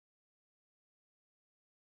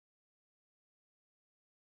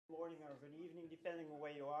Morning or good evening, depending on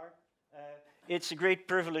where you are. It's a great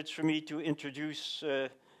privilege for me to introduce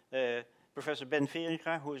Professor Ben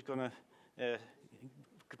Feringa, who is going to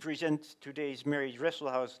present today's Mary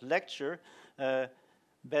Dresselhaus lecture.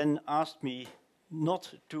 Ben asked me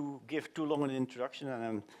not to give too long an introduction,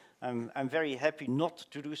 and I'm very happy not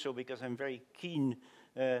to do so because I'm very keen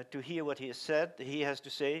to hear what he has to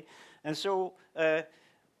say. And so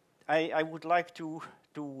I would like to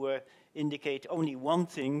indicate only one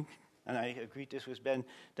thing, and I agreed this with Ben,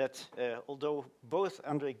 that although both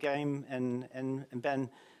André Geim and Ben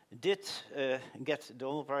did get the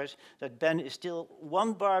Nobel Prize, that Ben is still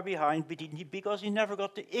one bar behind because he never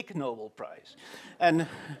got the Ig Nobel Prize. And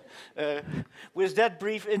with that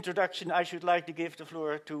brief introduction, I should like to give the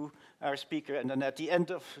floor to our speaker, and then at the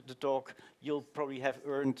end of the talk, you'll probably have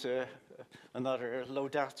earned another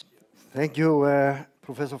laudat. Thank you,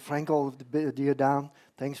 Professor Frankel, dear Dan.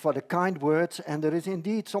 Thanks for the kind words. And there is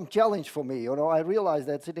indeed some challenge for me. You know, I realize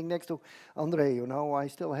that sitting next to André, you know, I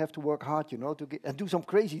still have to work hard, you know, to get and do some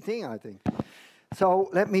crazy thing, I think.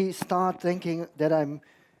 So let me start thinking that I'm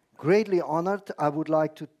greatly honored. I would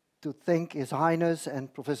like to thank His Highness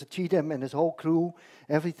and Professor Cheatham and his whole crew,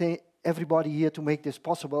 everybody here to make this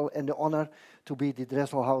possible, and the honor to be the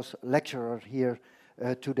Dresselhaus lecturer here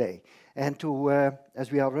today. And to,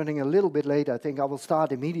 as we are running a little bit late, I think I will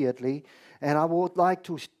start immediately. And I would like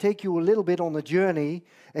to take you a little bit on a journey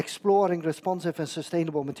exploring responsive and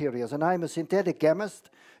sustainable materials. And I'm a synthetic chemist,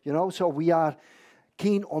 you know, so we are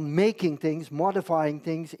keen on making things, modifying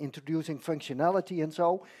things, introducing functionality and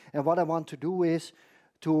so. And what I want to do is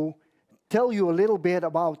to tell you a little bit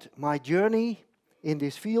about my journey in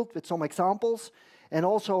this field with some examples, and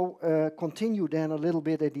also continue then a little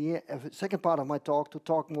bit at the second part of my talk to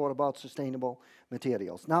talk more about sustainable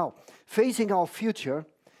materials. Now, facing our future,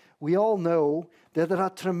 we all know that there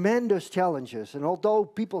are tremendous challenges, and although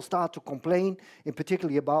people start to complain, in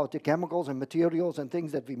particularly about the chemicals and materials and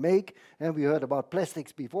things that we make, and we heard about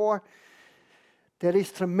plastics before, there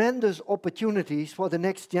is tremendous opportunities for the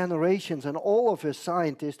next generations and all of us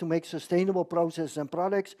scientists to make sustainable processes and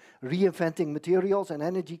products, reinventing materials and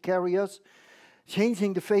energy carriers,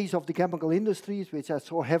 changing the face of the chemical industries, which are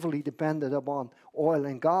so heavily dependent upon oil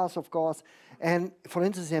and gas, of course, and, for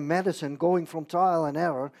instance, in medicine, going from trial and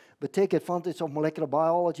error, but take advantage of molecular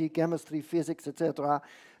biology, chemistry, physics, etc.,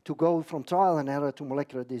 to go from trial and error to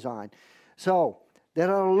molecular design. So,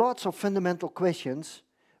 there are lots of fundamental questions,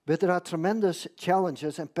 but there are tremendous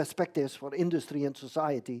challenges and perspectives for industry and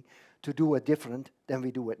society to do it different than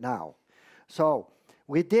we do it now. So,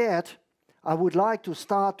 with that, I would like to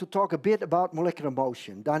start to talk a bit about molecular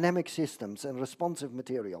motion, dynamic systems, and responsive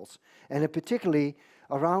materials, and particularly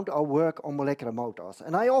around our work on molecular motors.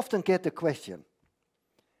 And I often get the question,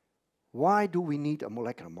 why do we need a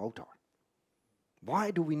molecular motor? Why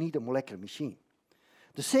do we need a molecular machine?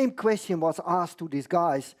 The same question was asked to these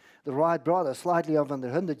guys, the Wright brothers, slightly over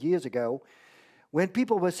 100 years ago, when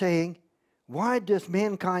people were saying, why does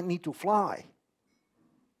mankind need to fly?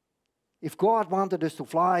 If God wanted us to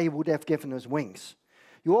fly, He would have given us wings.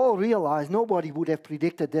 You all realize nobody would have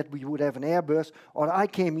predicted that we would have an Airbus, or I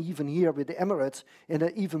came even here with the Emirates in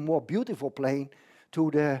an even more beautiful plane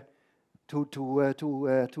to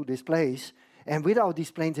this place. And without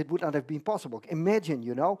these planes, it would not have been possible. Imagine,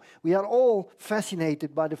 you know, we are all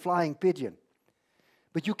fascinated by the flying pigeon.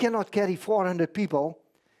 But you cannot carry 400 people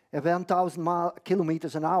at 1,000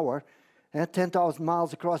 kilometers an hour and 10,000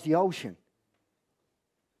 miles across the ocean.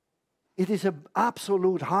 It is an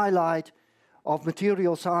absolute highlight of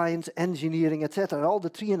material science, engineering, etc. All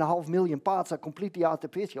the 3.5 million parts are completely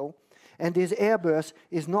artificial, and this Airbus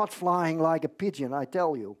is not flying like a pigeon, I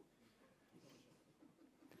tell you.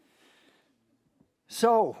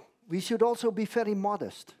 So, we should also be very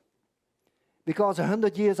modest, because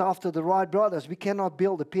 100 years after the Wright brothers, we cannot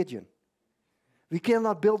build a pigeon. We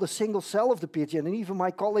cannot build a single cell of the pigeon, and even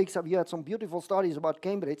my colleagues have had some beautiful studies about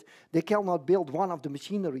Cambridge. They cannot build one of the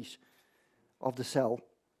machineries of the cell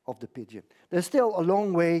of the pigeon. There's still a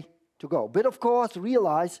long way to go. But of course,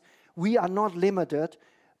 realize we are not limited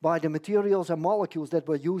by the materials and molecules that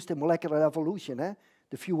were used in molecular evolution.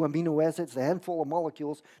 The few amino acids, the handful of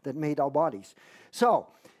molecules that made our bodies. So,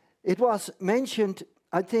 it was mentioned,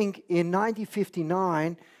 I think, in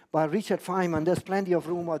 1959 by Richard Feynman. There's plenty of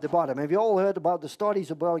room at the bottom. And we all heard about the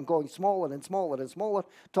studies about going smaller and smaller and smaller,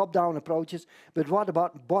 top-down approaches. But what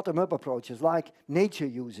about bottom-up approaches, like nature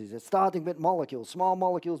uses it, starting with molecules, small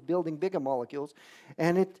molecules building bigger molecules.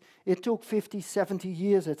 And it took 50, 70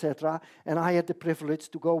 years, etc. And I had the privilege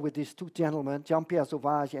to go with these two gentlemen, Jean-Pierre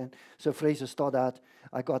Sauvage and Sir Fraser Stoddart.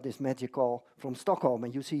 I got this magic call from Stockholm.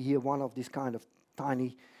 And you see here one of these kind of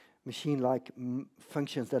tiny machine-like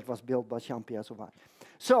functions that was built by Jean-Pierre Sauvage.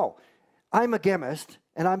 So, I'm a chemist,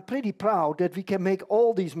 and I'm pretty proud that we can make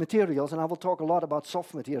all these materials, and I will talk a lot about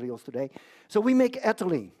soft materials today. So we make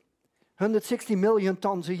ethylene, 160 million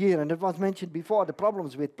tons a year, and it was mentioned before, the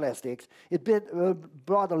problems with plastics. It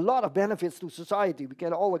brought a lot of benefits to society, we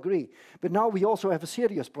can all agree. But now we also have a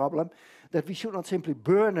serious problem that we should not simply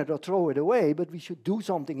burn it or throw it away, but we should do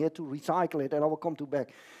something here to recycle it, and I will come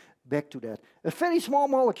back to that. A very small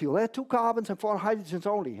molecule, 2 carbons and 4 hydrogens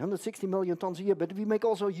only, 160 million tons a year, but we make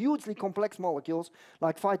also hugely complex molecules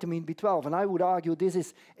like vitamin B12, and I would argue this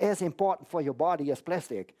is as important for your body as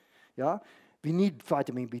plastic. Yeah? We need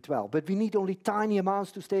vitamin B12, but we need only tiny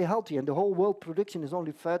amounts to stay healthy, and the whole world production is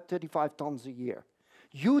only 35 tons a year.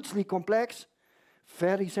 Hugely complex,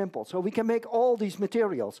 very simple. So we can make all these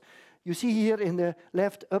materials. You see here in the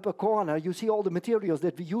left upper corner, you see all the materials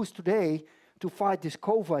that we use today to fight this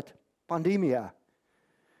COVID pandemia.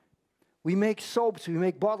 We make soaps, we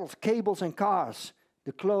make bottles, cables and cars,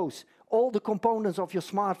 the clothes, all the components of your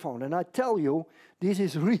smartphone. And I tell you, this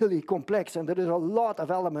is really complex, and there is a lot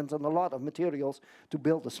of elements and a lot of materials to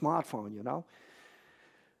build a smartphone, you know.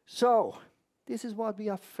 So, this is what we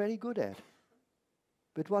are very good at.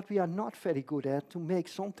 But what we are not very good at, to make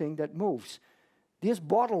something that moves. This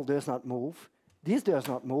bottle does not move, this does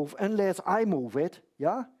not move unless I move it,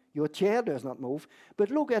 yeah? Your chair does not move.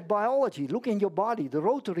 But look at biology, look in your body, the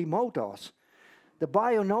rotary motors, the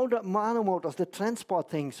nanomotors that transport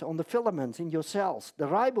things on the filaments in your cells, the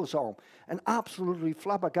ribosome, an absolutely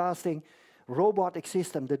flabbergasting robotic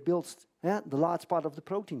system that builds the large part of the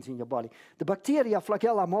proteins in your body. The bacteria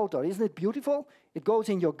flagella motor, isn't it beautiful? It goes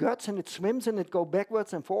in your guts and it swims and it goes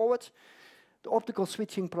backwards and forwards. The optical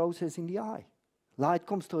switching process in the eye. Light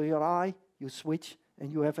comes to your eye, you switch,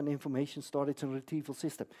 and you have an information storage and retrieval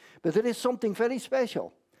system. But there is something very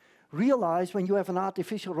special. Realize when you have an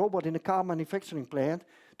artificial robot in a car manufacturing plant,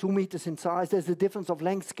 2 meters in size, there's a difference of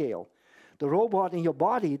length scale. The robot in your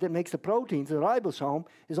body that makes the proteins, the ribosome,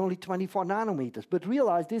 is only 24 nanometers. But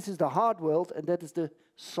realize this is the hard world and that is the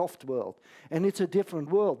soft world. And it's a different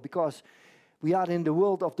world because we are in the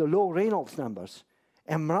world of the low Reynolds numbers.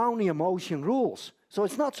 And Brownian motion rules. So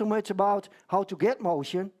it's not so much about how to get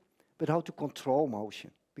motion, but how to control motion,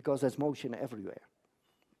 because there's motion everywhere.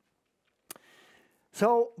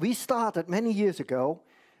 So we started many years ago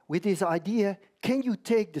with this idea, can you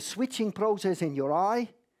take the switching process in your eye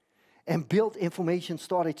and build information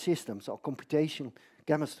storage systems or computational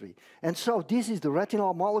chemistry? And so this is the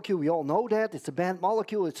retinol molecule, we all know that, it's a band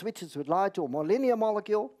molecule, it switches with light to a more linear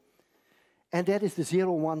molecule. And that is the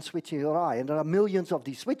 0-1 switch in your eye. And there are millions of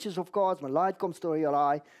these switches, of course. When light comes to your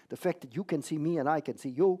eye, the fact that you can see me and I can see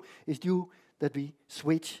you is due that we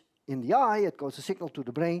switch in the eye. It goes a signal to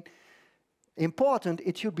the brain. Important,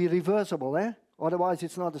 it should be reversible, eh? Otherwise,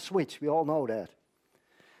 it's not a switch. We all know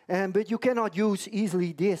that. But you cannot use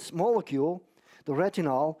easily this molecule, the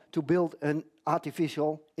retinol, to build an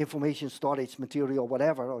artificial information storage material,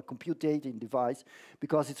 whatever, or computing device,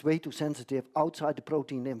 because it's way too sensitive outside the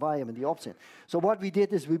protein environment, the opsin. So what we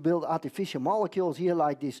did is we built artificial molecules here,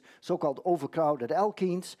 like these so-called overcrowded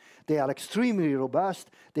alkenes. They are extremely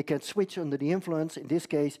robust. They can switch under the influence, in this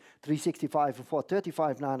case, 365 and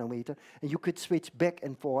 435 nanometer, and you could switch back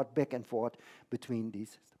and forth between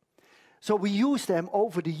these. So we use them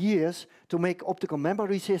over the years to make optical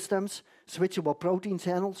memory systems, switchable protein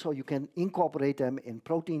channels, so you can incorporate them in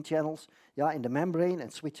protein channels, yeah, in the membrane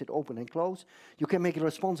and switch it open and close. You can make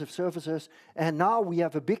responsive surfaces, and now we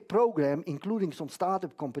have a big program, including some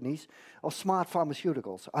startup companies, of smart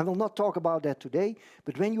pharmaceuticals. I will not talk about that today,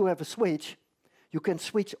 but when you have a switch, you can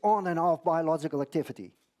switch on and off biological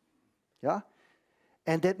activity, yeah?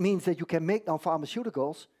 And that means that you can make now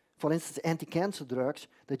pharmaceuticals, for instance, anti-cancer drugs,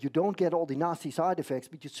 that you don't get all the nasty side effects,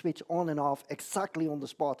 but you switch on and off exactly on the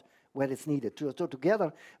spot where it's needed. So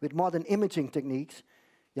together with modern imaging techniques,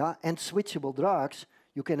 yeah, and switchable drugs,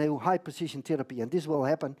 you can do high-precision therapy, and this will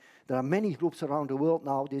happen. There are many groups around the world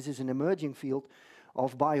now. This is an emerging field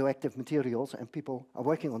of bioactive materials, and people are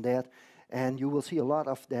working on that, and you will see a lot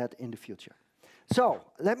of that in the future. So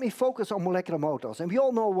let me focus on molecular motors, and we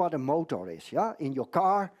all know what a motor is, yeah? In your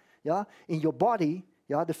car, yeah, in your body.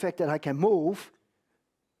 Yeah, the fact that I can move,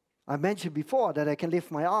 I mentioned before that I can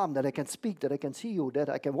lift my arm, that I can speak, that I can see you, that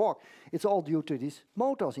I can walk. It's all due to these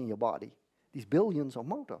motors in your body, these billions of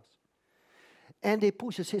motors. And they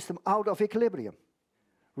push a system out of equilibrium.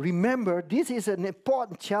 Remember, this is an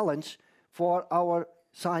important challenge for our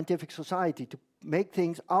scientific society, to make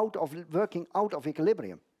things working out of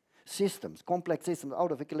equilibrium. Systems, complex systems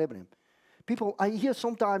out of equilibrium. People, I hear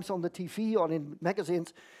sometimes on the TV or in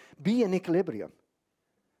magazines, be in equilibrium.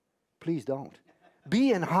 Please don't.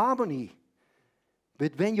 be in harmony.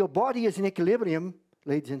 But when your body is in equilibrium,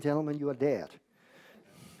 ladies and gentlemen, you are dead.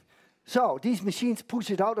 So these machines push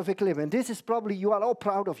it out of equilibrium. This is probably, you are all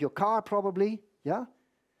proud of your car probably, yeah?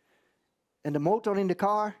 And the motor in the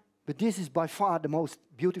car, but this is by far the most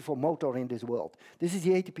beautiful motor in this world. This is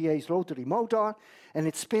the ATPA's rotary motor, and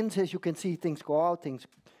it spins, as you can see, things go out, things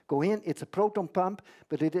go in. It's a proton pump,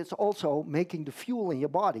 but it is also making the fuel in your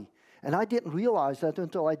body. And I didn't realize that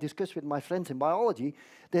until I discussed with my friends in biology,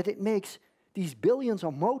 that it makes these billions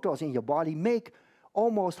of motors in your body make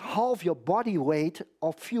almost half your body weight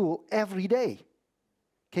of fuel every day.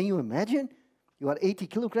 Can you imagine? You are 80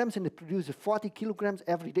 kilograms and it produces 40 kilograms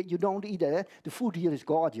every day. You don't eat that. The food here is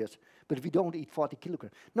gorgeous, but we don't eat 40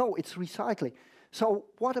 kilograms. No, it's recycling. So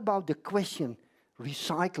what about the question,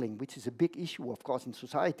 recycling, which is a big issue, of course, in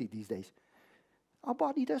society these days? Our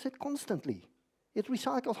body does it constantly. It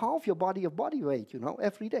recycles half your body of body weight, you know,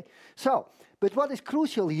 every day. So, but what is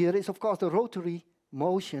crucial here is, of course, the rotary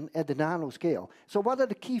motion at the nanoscale. So what are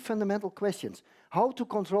the key fundamental questions? How to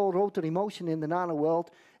control rotary motion in the nano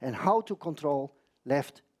world and how to control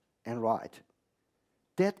left and right.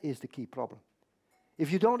 That is the key problem. If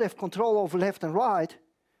you don't have control over left and right,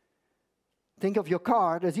 think of your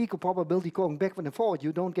car, there's equal probability going backward and forward,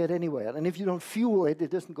 you don't get anywhere. And if you don't fuel it,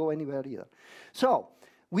 it doesn't go anywhere either. So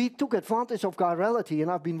we took advantage of chirality, and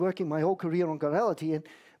I've been working my whole career on chirality, and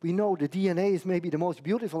we know the DNA is maybe the most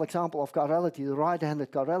beautiful example of chirality, the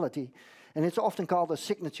right-handed chirality, and it's often called a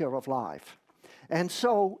signature of life. And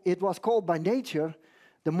so it was called by nature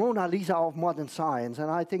the Mona Lisa of modern science, and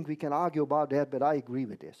I think we can argue about that, but I agree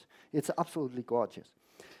with this. It's absolutely gorgeous.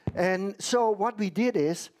 And so what we did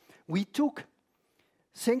is we took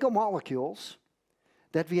single molecules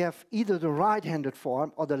that we have either the right-handed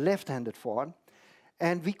form or the left-handed form,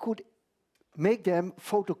 and we could make them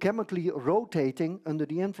photochemically rotating under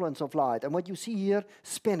the influence of light. And what you see here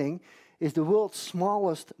spinning is the world's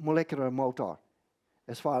smallest molecular motor,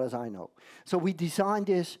 as far as I know. So we designed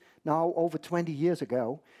this now over 20 years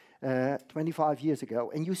ago, 25 years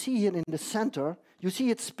ago. And you see here in the center, you see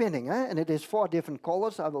it spinning, and it has 4 different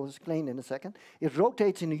colors. I will explain in a second. It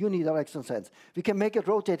rotates in a unidirectional sense. We can make it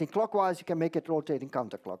rotating clockwise, you can make it rotating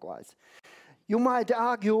counterclockwise. You might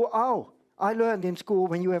argue, oh, I learned in school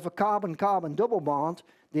when you have a carbon-carbon double bond,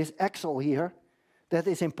 this axle here, that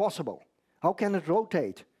is impossible. How can it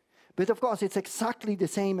rotate? But of course, it's exactly the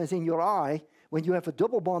same as in your eye. When you have a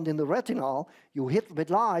double bond in the retinal, you hit with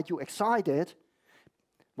light, you excite it,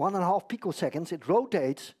 1.5 picoseconds, it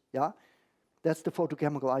rotates, yeah? That's the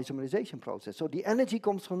photochemical isomerization process. So the energy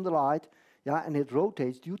comes from the light, yeah, and it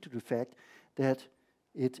rotates due to the fact that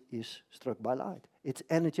it is struck by light. It's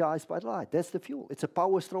energized by light. That's the fuel. It's a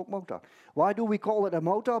power stroke motor. Why do we call it a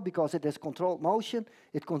motor? Because it has controlled motion,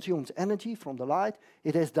 it consumes energy from the light,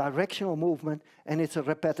 it has directional movement, and it's a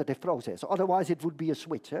repetitive process. Otherwise, it would be a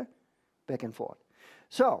switch, back and forth.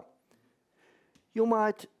 So,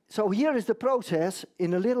 so here is the process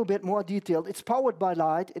in a little bit more detail. It's powered by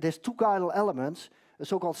light. It has 2 chiral elements, a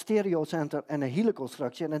so-called stereo center and a helical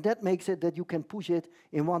structure, and that makes it that you can push it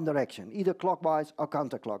in one direction, either clockwise or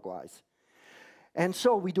counterclockwise. And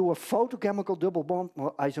so we do a photochemical double bond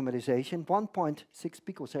isomerization, 1.6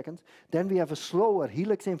 picoseconds. Then we have a slower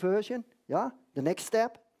helix inversion, yeah, the next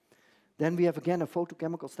step. Then we have again a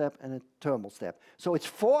photochemical step and a thermal step. So it's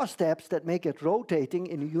 4 steps that make it rotating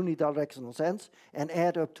in a unidirectional sense and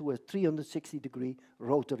add up to a 360-degree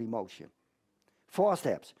rotary motion. 4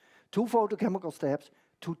 steps. 2 photochemical steps,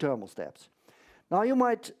 2 thermal steps. Now you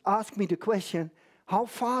might ask me the question, how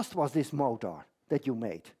fast was this motor that you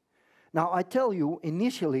made? Now I tell you,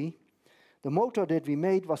 initially, the motor that we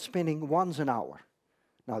made was spinning once an hour.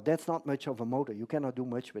 Now that's not much of a motor. You cannot do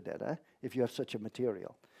much with that, if you have such a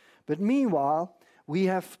material. But meanwhile, we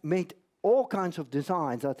have made all kinds of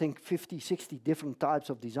designs, I think 50, 60 different types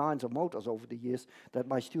of designs of motors over the years that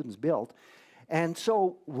my students built. And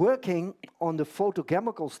so working on the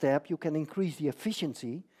photochemical step, you can increase the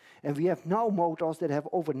efficiency. And we have now motors that have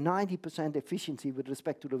over 90% efficiency with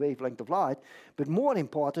respect to the wavelength of light. But more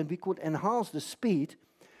important, we could enhance the speed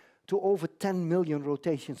to over 10 million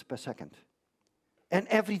rotations per second. And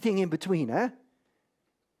everything in between,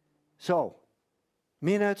 So,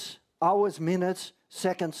 minutes, hours, minutes,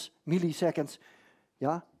 seconds, milliseconds,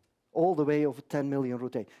 yeah? All the way over 10 million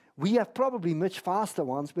rotations. We have probably much faster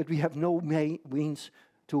ones, but we have no means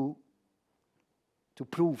to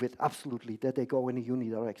prove it absolutely that they go in a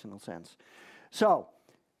unidirectional sense. So,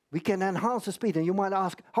 we can enhance the speed, and you might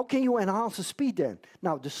ask, how can you enhance the speed then?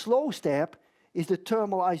 Now, the slow step is the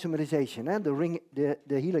thermal isomerization and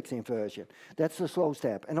the helix inversion. That's the slow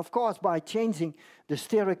step. And of course, by changing the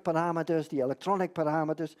steric parameters, the electronic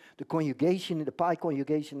parameters, the conjugation, the pi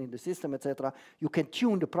conjugation in the system, etc., you can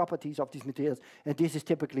tune the properties of these materials. And this is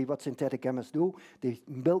typically what synthetic chemists do. They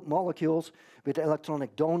build molecules with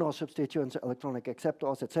electronic donor substituents, electronic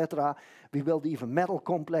acceptors, etc. We build even metal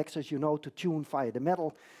complexes, you know, to tune via the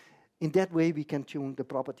metal. In that way, we can tune the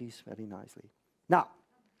properties very nicely. Now,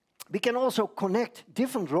 we can also connect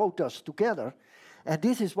different rotors together, and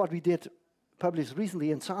this is what we did, published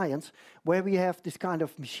recently in Science, where we have this kind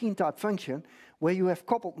of machine-type function where you have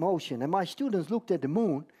coupled motion. And my students looked at the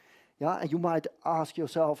moon, yeah, and you might ask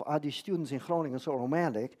yourself, are these students in Groningen so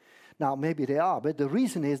romantic? Now, maybe they are, but the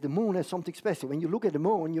reason is the moon has something special. When you look at the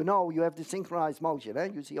moon, you know you have the synchronized motion,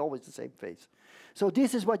 and you see always the same face. So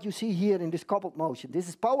this is what you see here in this coupled motion. This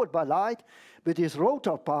is powered by light, but this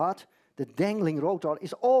rotor part, the dangling rotor,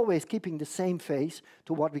 is always keeping the same phase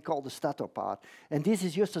to what we call the stator part. And this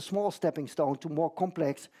is just a small stepping stone to more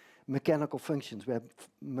complex mechanical functions where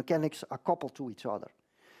mechanics are coupled to each other.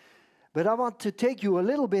 But I want to take you a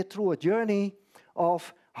little bit through a journey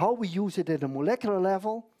of how we use it at the molecular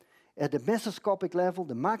level, at the mesoscopic level,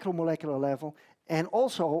 the macromolecular level, and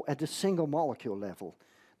also at the single molecule level,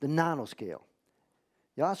 the nanoscale.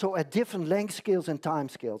 Yeah, so at different length scales and time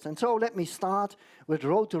scales. And so let me start with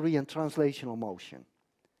rotary and translational motion.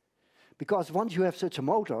 Because once you have such a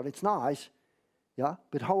motor, it's nice, yeah,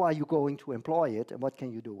 but how are you going to employ it and what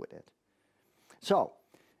can you do with it? So,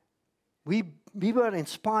 we were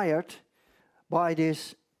inspired by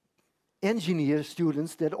these engineer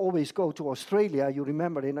students that always go to Australia. You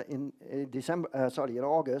remember in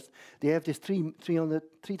August, they have this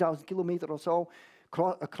 3,000 kilometers or so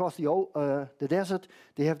across the desert.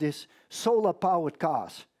 They have this solar-powered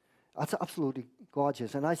cars. That's absolutely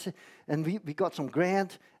gorgeous. And I said, and we got some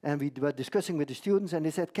grant, and we were discussing with the students, and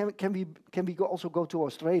they said, can we also go to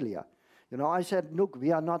Australia? You know, I said, look,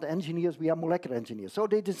 we are not engineers, we are molecular engineers. So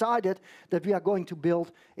they decided that we are going to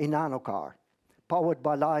build a nanocar, powered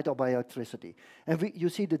by light or by electricity. And you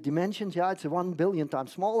see the dimensions, yeah, it's 1 billion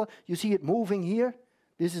times smaller. You see it moving here.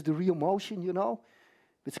 This is the real motion, you know,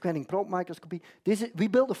 with scanning probe microscopy. We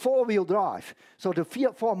built a 4-wheel drive. So the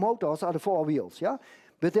 4 motors are the 4 wheels, yeah?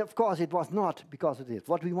 But of course, it was not because of it.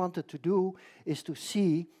 What we wanted to do is to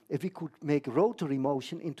see if we could make rotary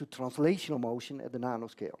motion into translational motion at the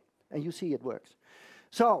nanoscale. And you see it works.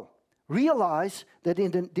 So realize that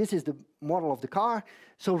this is the model of the car.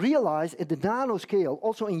 So realize at the nanoscale,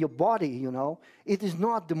 also in your body, you know, it is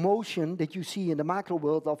not the motion that you see in the macro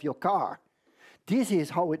world of your car. This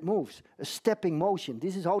is how it moves, a stepping motion.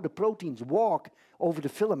 This is how the proteins walk over the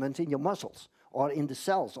filaments in your muscles or in the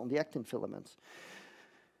cells on the actin filaments.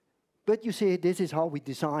 But you see, this is how we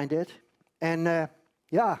designed it. And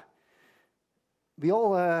yeah, we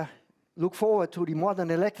all look forward to the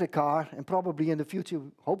modern electric car, and probably in the future,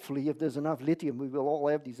 hopefully, if there's enough lithium, we will all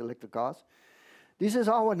have these electric cars. This is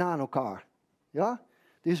our nano car, yeah?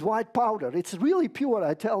 This white powder, it's really pure,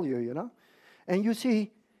 I tell you, you know? And you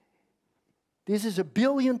see, this is 1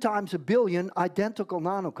 billion times 1 billion identical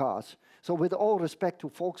nano cars. So with all respect to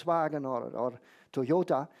Volkswagen or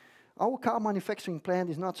Toyota, our car manufacturing plant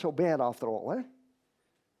is not so bad after all, eh?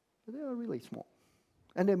 But they are really small,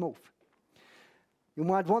 and they move. You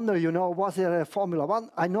might wonder, you know, was there a Formula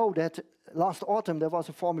 1? I know that last autumn there was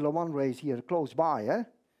a Formula 1 race here close by, eh?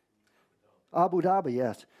 Abu Dhabi,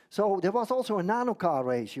 yes. So there was also a nanocar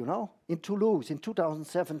race, you know, in Toulouse in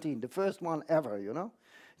 2017, the first one ever, you know.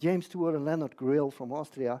 James Tour and Leonard Grill from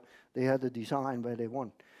Austria, they had a design where they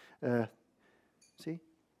won. See,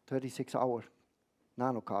 36-hour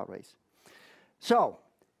nanocar race. So,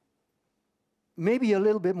 maybe a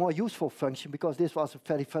little bit more useful function, because this was a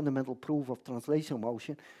very fundamental proof of translational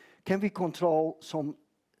motion. Can we control some,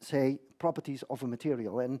 say, properties of a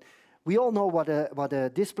material? And we all know what a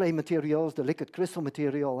display material is, the liquid crystal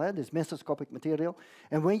material, this mesoscopic material.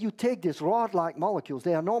 And when you take these rod-like molecules,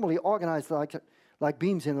 they are normally organized like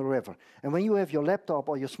beams in a river. And when you have your laptop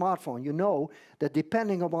or your smartphone, you know that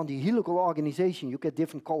depending upon the helical organization, you get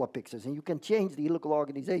different color pixels, and you can change the helical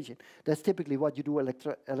organization. That's typically what you do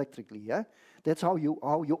electrically, yeah? That's how you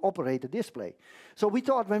operate a display. So we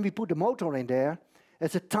thought when we put the motor in there,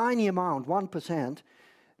 it's a tiny amount, 1%,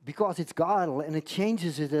 because it's guidal and it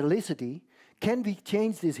changes its helicity. Can we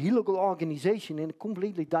change this helical organization in a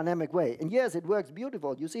completely dynamic way? And yes, it works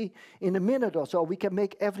beautiful. You see, in a minute or so, we can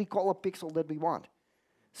make every color pixel that we want,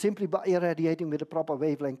 simply by irradiating with the proper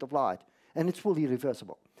wavelength of light. And it's fully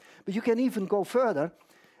reversible. But you can even go further,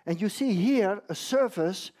 and you see here a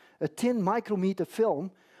surface, a thin micrometer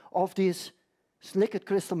film of this liquid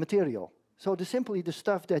crystal material. So simply the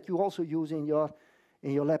stuff that you also use in your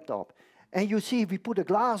laptop. And you see we put a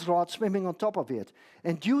glass rod swimming on top of it.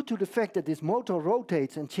 And due to the fact that this motor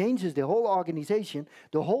rotates and changes the whole organization,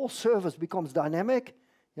 the whole surface becomes dynamic.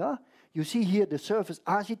 Yeah? You see here the surface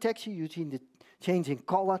architecture, you see the change in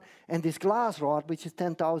color, and this glass rod, which is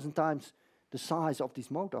 10,000 times the size of these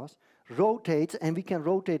motors, rotates, and we can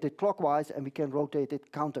rotate it clockwise and we can rotate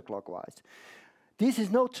it counterclockwise. This is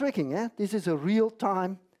no tricking, eh? This is a real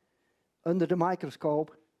time, under the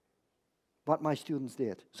microscope, what my students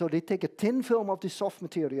did. So they take a thin film of this soft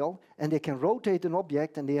material and they can rotate an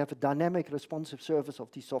object and they have a dynamic responsive surface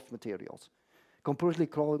of these soft materials, completely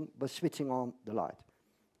controlled by switching on the light.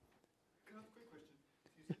 Can I ask a quick question?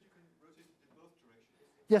 You said you can rotate it in both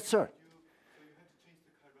directions. Yes, sir. So you have to change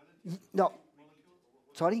the chirality No. of the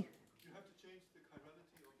molecule? Sorry? You have to change the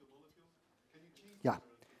chirality of the molecule? Can you change Yeah. the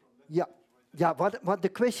chirality from left Yeah. to right? Yeah, what the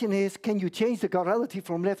question is, can you change the chirality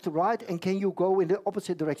from left to right and can you go in the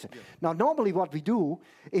opposite direction? Yeah. Now, normally what we do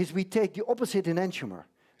is we take the opposite enantiomer,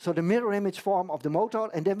 so the mirror image form of the motor,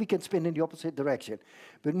 and then we can spin in the opposite direction.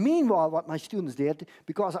 But meanwhile, what my students did,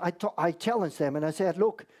 because I challenged them and I said,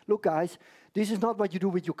 look guys, this is not what you do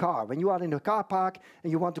with your car. When you are in a car park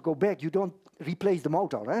and you want to go back, you don't replace the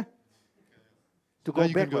motor, eh? To go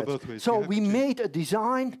you can backwards. go both ways. So You have we to change. made a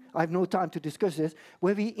design, I have no time to discuss this,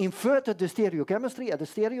 where we inverted the stereochemistry at the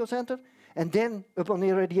stereo center, and then upon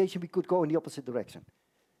irradiation we could go in the opposite direction.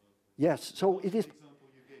 Yes, so it is.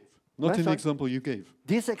 Not in the sorry? example you gave.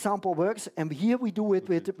 This example works, and here we do it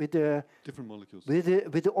with the Different molecules.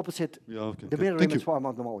 with the opposite, Yeah, okay. the Okay. mirror Thank image you. form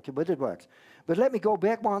of the molecule, but it works. But let me go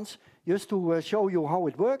back once, just to show you how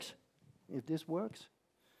it works, if this works.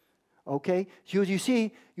 Okay, so you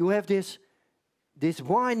see, you have this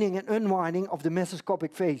winding and unwinding of the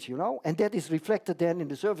mesoscopic phase, you know, and that is reflected then in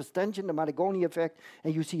the surface tension, the Maragoni effect,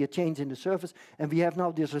 and you see a change in the surface, and we have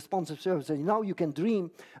now this responsive surface, and now you can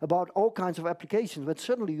dream about all kinds of applications, but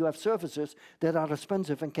suddenly you have surfaces that are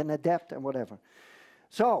responsive and can adapt and whatever.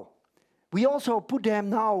 So, we also put them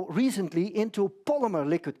now recently into polymer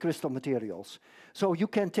liquid crystal materials. So you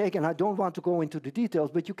can take, and I don't want to go into the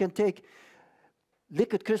details, but you can take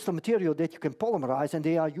liquid crystal material that you can polymerize, and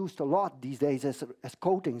they are used a lot these days as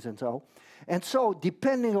coatings and so. And so,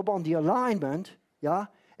 depending upon the alignment, yeah,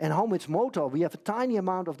 and how much motor, we have a tiny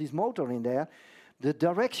amount of this motor in there, the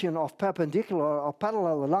direction of perpendicular or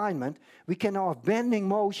parallel alignment, we can have bending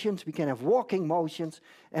motions, we can have walking motions,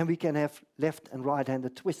 and we can have left and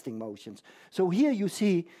right-handed twisting motions. So here you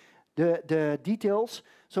see the details.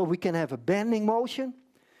 So we can have a bending motion,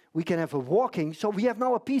 we can have a walking. So we have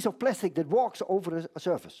now a piece of plastic that walks over a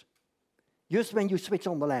surface, just when you switch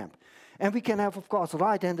on the lamp. And we can have, of course,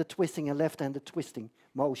 right-handed twisting and left-handed twisting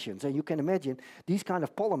motions. And you can imagine these kind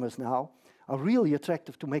of polymers now are really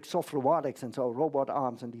attractive to make soft robotics and so robot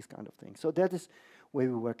arms and these kind of things. So that is where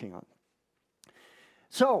we're working on.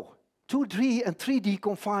 So 2D and 3D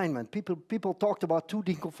confinement. People talked about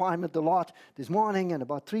 2D confinement a lot this morning and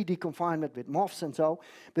about 3D confinement with MOFs and so.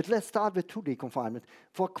 But let's start with 2D confinement.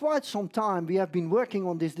 For quite some time, we have been working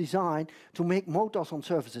on this design to make motors on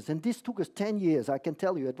surfaces. And this took us 10 years, I can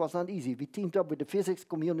tell you. It was not easy. We teamed up with the physics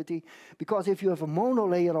community because if you have a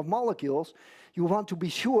monolayer of molecules, you want to be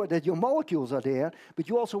sure that your molecules are there, but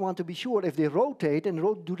you also want to be sure if they rotate,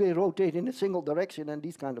 and do they rotate in a single direction and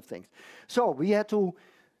these kind of things. So we had to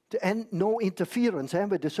and no interference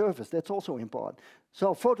with the surface, that's also important.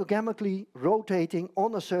 So photochemically rotating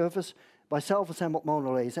on a surface by self-assembled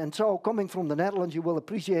monolayers. And so coming from the Netherlands, you will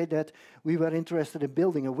appreciate that we were interested in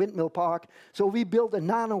building a windmill park. So we built a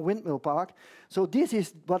nano windmill park. So this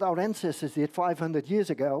is what our ancestors did 500 years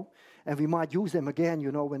ago. And we might use them again,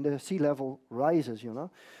 you know, when the sea level rises, you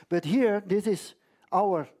know. But here, this is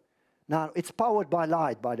our, now it's powered by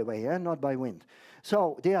light, by the way, not by wind.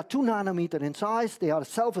 So they are 2 nanometer in size, they are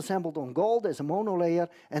self-assembled on gold as a monolayer,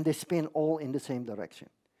 and they spin all in the same direction.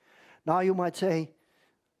 Now you might say,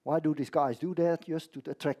 why do these guys do that, just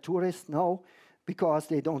to attract tourists? No, because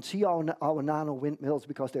they don't see our nano windmills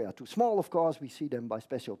because they are too small, of course. We see them by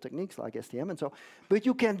special techniques like STM and so. But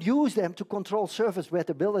you can use them to control surface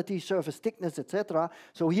wettability, surface thickness, etc.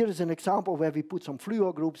 So here is an example where we put some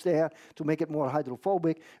fluor groups there to make it more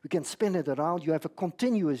hydrophobic. We can spin it around. You have a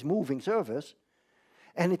continuous moving surface.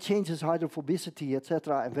 And it changes hydrophobicity,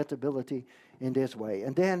 etc., and wettability in this way.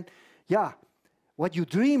 And then, yeah, what you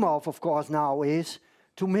dream of course, now is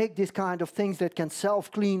to make this kind of things that can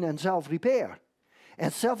self-clean and self-repair.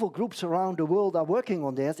 And several groups around the world are working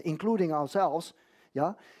on this, including ourselves,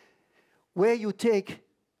 yeah, where you take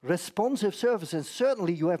responsive surfaces.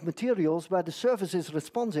 Certainly you have materials where the surface is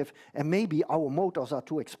responsive, and maybe our motors are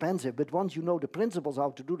too expensive, but once you know the principles how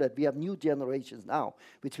to do that, we have new generations now,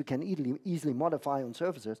 which we can easily modify on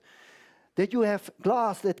surfaces, that you have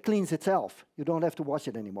glass that cleans itself. You don't have to wash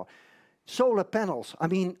it anymore. Solar panels. I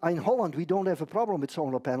mean, in Holland, we don't have a problem with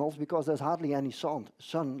solar panels because there's hardly any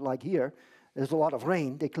sun like here. There's a lot of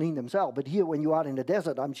rain, they clean themselves. But here, when you are in the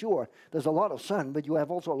desert, I'm sure there's a lot of sun, but you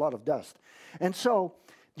have also a lot of dust. And so,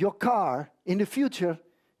 your car, in the future,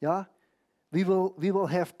 yeah, we will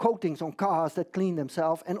have coatings on cars that clean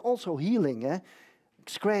themselves, and also healing,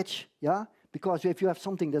 scratch, yeah, because if you have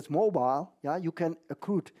something that's mobile, yeah, you can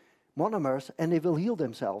accrue monomers and they will heal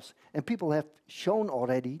themselves. And people have shown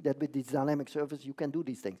already that with this dynamic surface you can do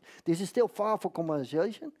these things. This is still far from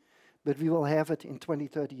commercialization, but we will have it in 20,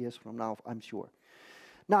 30 years from now, I'm sure.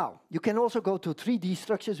 Now, you can also go to 3D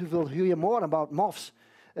structures. We will hear more about MOFs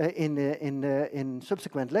in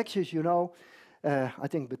subsequent lectures, you know. I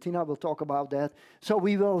think Bettina will talk about that. So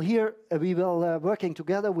we will working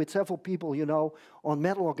together with several people, you know, on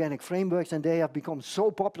metal organic frameworks, and they have become so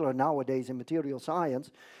popular nowadays in material science,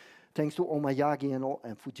 thanks to Omayagi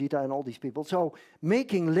and Fujita and all these people. So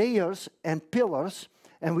making layers and pillars,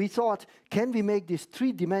 and we thought, can we make these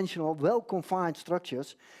three-dimensional, well-confined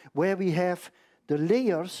structures where we have the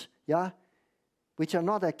layers, yeah, which are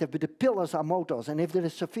not active, but the pillars are motors, and if there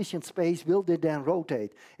is sufficient space, will they then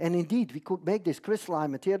rotate? And indeed, we could make these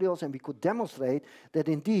crystalline materials, and we could demonstrate that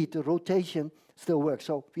indeed the rotation still works.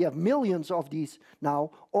 So we have millions of these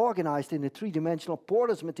now organized in a three-dimensional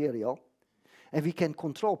porous material, and we can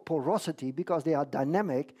control porosity because they are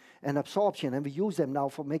dynamic and absorption, and we use them now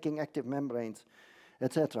for making active membranes,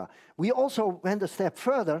 etc. We also went a step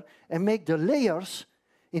further and make the layers,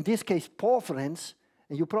 in this case porphyrins,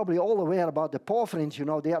 and you're probably all aware about the porphyrins, you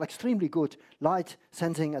know, they are extremely good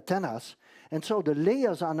light-sensing antennas. And so the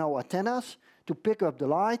layers are now antennas to pick up the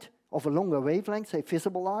light of a longer wavelength, say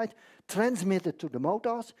visible light, transmit it to the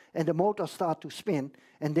motors, and the motors start to spin,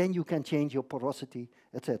 and then you can change your porosity,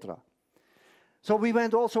 etc. So we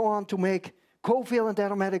went also on to make covalent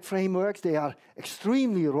aromatic frameworks. They are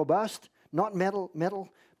extremely robust, not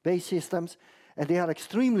metal-based systems, and they are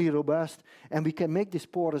extremely robust, and we can make these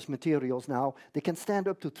porous materials now. They can stand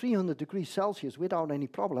up to 300 degrees Celsius without any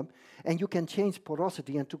problem, and you can change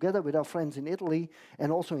porosity. And together with our friends in Italy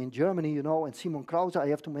and also in Germany, you know, and Simon Krause, I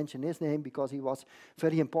have to mention his name because he was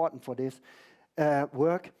very important for this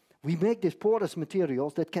work. We make these porous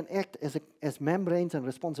materials that can act as membranes and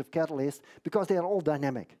responsive catalysts because they are all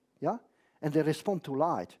dynamic, yeah? And they respond to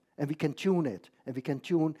light, and we can tune it, and we can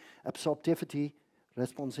tune absorptivity,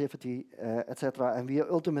 responsivity, etc. And we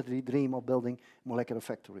ultimately dream of building molecular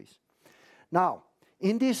factories. Now,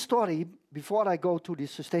 in this story, before I go to the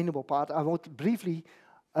sustainable part, I want to briefly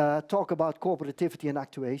talk about cooperativity and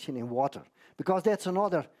actuation in water, because that's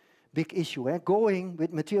another big issue, going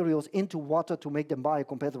with materials into water to make them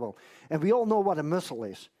biocompatible. And we all know what a muscle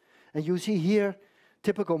is. And you see here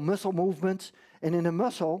typical muscle movements. And in a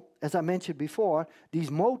muscle, as I mentioned before, these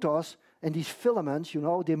motors and these filaments, you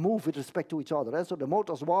know, they move with respect to each other. So the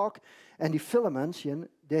motors walk, and the filaments, you know,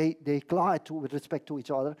 they glide with respect to each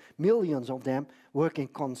other. Millions of them work in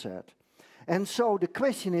concert. And so the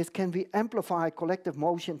question is, can we amplify collective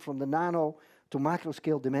motion from the nano to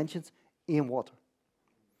macroscale dimensions in water?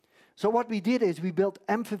 So what we did is we built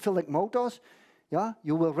amphiphilic motors. Yeah,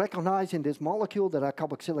 you will recognize in this molecule there are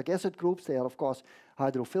carboxylic acid groups. They are, of course,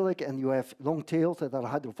 hydrophilic, and you have long tails that are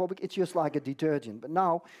hydrophobic. It's just like a detergent, but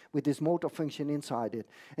now with this motor function inside it.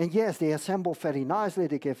 And yes, they assemble very nicely.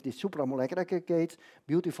 They give these supramolecular aggregates,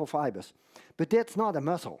 beautiful fibers. But that's not a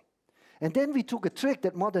muscle. And then we took a trick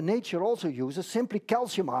that Mother Nature also uses, simply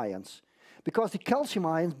calcium ions. Because the calcium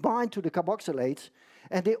ions bind to the carboxylates,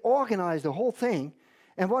 and they organize the whole thing.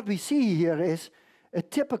 And what we see here is a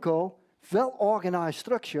typical well-organized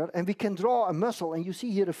structure, and we can draw a muscle, and you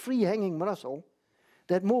see here a free-hanging muscle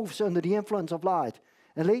that moves under the influence of light.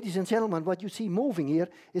 And ladies and gentlemen, what you see moving here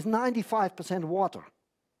is 95% water.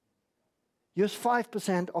 Just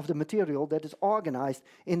 5% of the material that is organized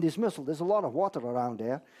in this muscle. There's a lot of water around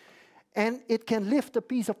there. And it can lift a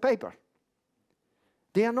piece of paper.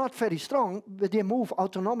 They are not very strong, but they move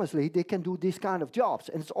autonomously. They can do this kind of jobs,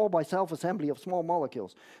 and it's all by self-assembly of small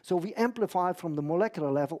molecules. So we amplify from the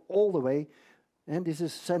molecular level all the way, and this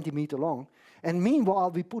is a centimeter long. And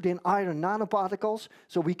meanwhile, we put in iron nanoparticles,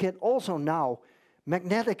 so we can also now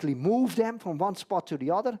magnetically move them from one spot to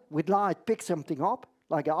the other. With light, pick something up,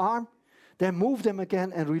 like an arm, then move them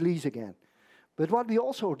again and release again. But what we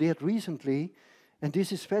also did recently, and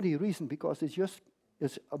this is very recent because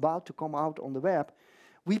it's about to come out on the web,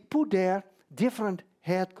 we put there different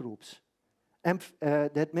head groups.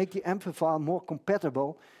 that make the amphiphile more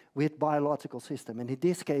compatible with biological system, and in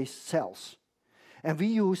this case, cells. And we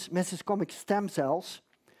use mesoscopic stem cells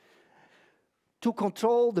to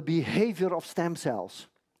control the behavior of stem cells.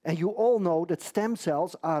 And you all know that stem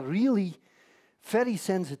cells are really very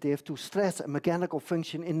sensitive to stress and mechanical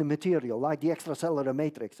function in the material, like the extracellular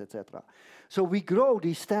matrix, etc. So we grow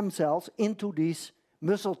these stem cells into these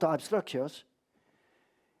muscle-type structures,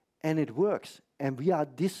 and it works. And we are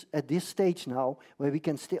at this stage now where we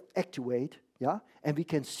can still actuate, yeah, and we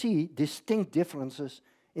can see distinct differences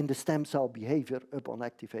in the stem cell behavior upon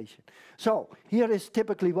activation. So here is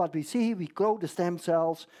typically what we see. We grow the stem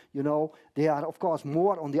cells, you know, they are of course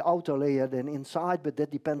more on the outer layer than inside, but that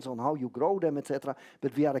depends on how you grow them, etc.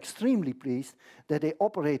 But we are extremely pleased that they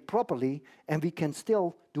operate properly and we can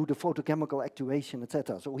still do the photochemical actuation,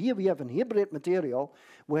 etc. So here we have an hybrid material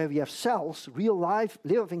where we have cells, real life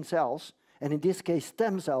living cells, and in this case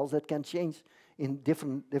stem cells that can change in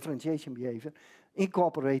different differentiation behavior,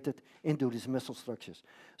 incorporated into these muscle structures.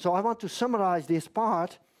 So I want to summarize this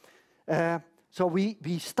part. So we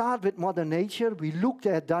start with Mother Nature. We looked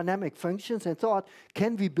at dynamic functions and thought,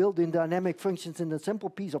 can we build in dynamic functions in a simple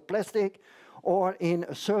piece of plastic or in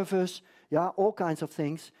a surface? Yeah, all kinds of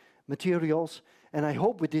things, materials. And I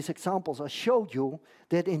hope with these examples I showed you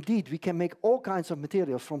that indeed we can make all kinds of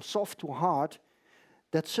materials from soft to hard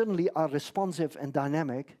that suddenly are responsive and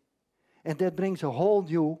dynamic. And that brings a whole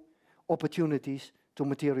new opportunities to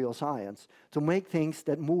material science, to make things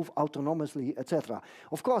that move autonomously, etc.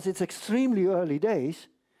 Of course, it's extremely early days,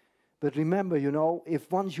 but remember, you know,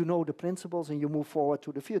 if once you know the principles and you move forward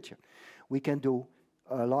to the future, we can do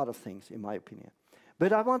a lot of things, in my opinion.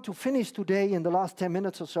 But I want to finish today in the last 10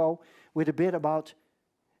 minutes or so with a bit about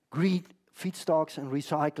green feedstocks and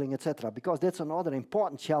recycling, etc., because that's another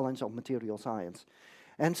important challenge of material science.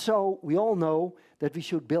 And so we all know that we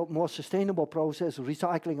should build more sustainable process,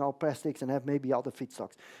 recycling our plastics and have maybe other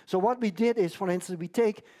feedstocks. So what we did is, for instance, we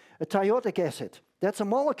take a thiotic acid. That's a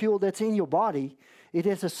molecule that's in your body. It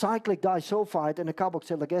is a cyclic disulfide and a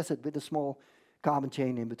carboxylic acid with a small carbon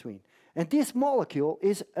chain in between. And this molecule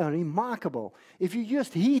is remarkable. If you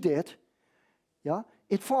just heat it, yeah,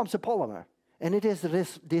 it forms a polymer. And it is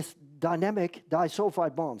this dynamic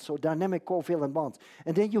disulfide bonds, so dynamic covalent bonds.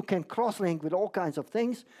 And then you can cross-link with all kinds of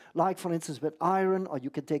things, like for instance with iron, or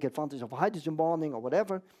you can take advantage of hydrogen bonding or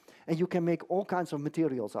whatever, and you can make all kinds of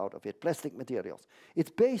materials out of it, plastic materials.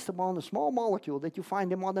 It's based upon a small molecule that you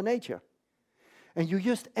find in Mother Nature. And you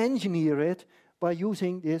just engineer it by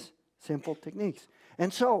using these simple techniques.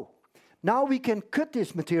 And so, now we can cut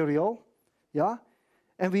this material, yeah,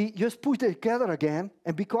 and we just put it together again,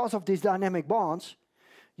 and because of these dynamic bonds,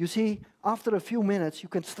 you see, after a few minutes, you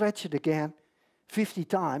can stretch it again 50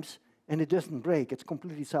 times, and it doesn't break. It's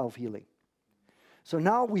completely self-healing. So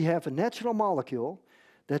now we have a natural molecule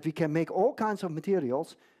that we can make all kinds of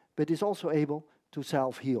materials, but is also able to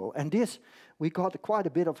self-heal. And this, we got quite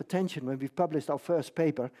a bit of attention when we published our first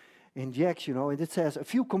paper in JAX, you know, and it says a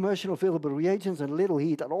few commercially available reagents and a little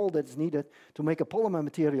heat are all that's needed to make a polymer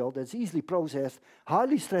material that's easily processed,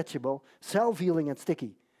 highly stretchable, self-healing and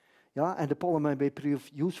sticky. Yeah, and the polymer may prove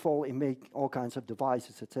useful in making all kinds of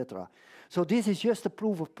devices, etc. So this is just a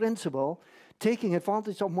proof of principle, taking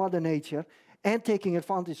advantage of Mother Nature and taking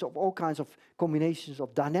advantage of all kinds of combinations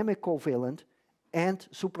of dynamic covalent and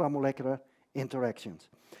supramolecular interactions.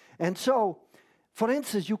 And so, for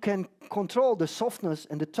instance, you can control the softness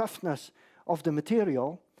and the toughness of the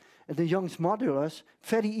material and the Young's modulus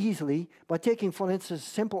very easily by taking, for instance,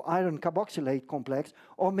 simple iron carboxylate complex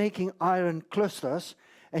or making iron clusters.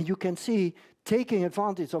 And you can see taking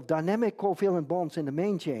advantage of dynamic covalent bonds in the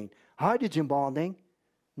main chain, hydrogen bonding,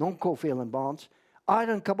 non-covalent bonds,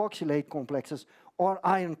 iron carboxylate complexes, or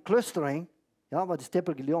iron clustering, yeah, what is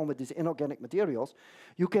typically done with these inorganic materials,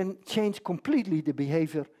 you can change completely the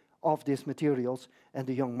behavior of these materials and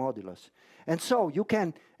the Young modulus. And so you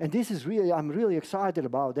can, and this is really, I'm really excited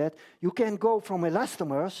about that, you can go from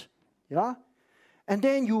elastomers, yeah, and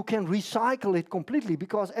then you can recycle it completely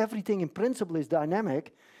because everything in principle is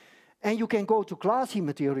dynamic, and you can go to glassy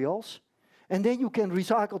materials, and then you can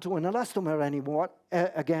recycle to an elastomer anymore,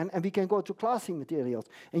 again, and we can go to glassy materials.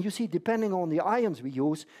 And you see, depending on the ions we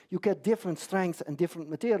use, you get different strengths and different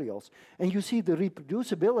materials. And you see the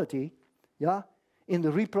reproducibility, yeah, in the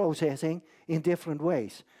reprocessing in different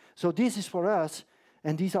ways. So this is for us,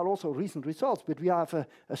 and these are also recent results, but we have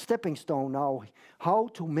a stepping stone now, how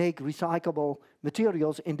to make recyclable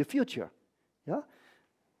materials in the future. Yeah?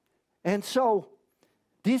 And so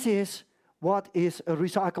this is what is a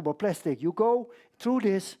recyclable plastic. You go through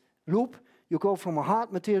this loop, you go from a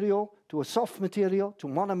hard material to a soft material to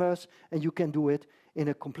monomers, and you can do it in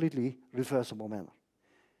a completely reversible manner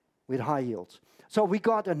with high yields. So we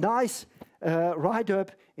got a nice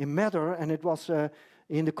write-up in Matter, and it was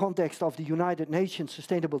in the context of the United Nations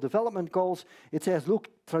Sustainable Development Goals. It says, look,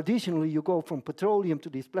 traditionally you go from petroleum to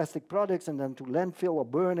these plastic products and then to landfill or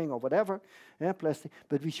burning or whatever, plastic,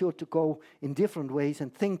 but we should to go in different ways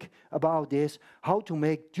and think about this, how to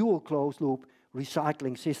make dual closed loop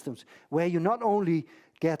recycling systems, where you not only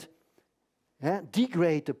get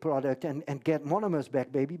degrade the product and get monomers back,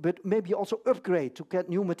 but maybe also upgrade to get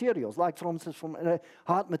new materials, like for instance from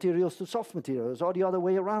hard materials to soft materials, or the other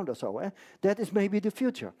way around or so. That is maybe the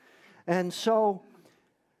future. And so,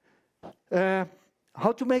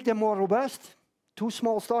 how to make them more robust? 2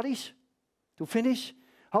 small studies to finish.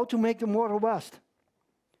 How to make them more robust?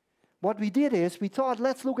 What we did is, we thought,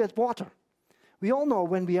 let's look at water. We all know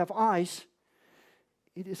when we have ice,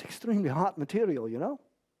 it is extremely hard material, you know?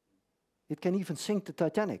 It can even sink the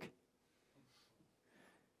Titanic.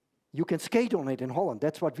 You can skate on it in Holland.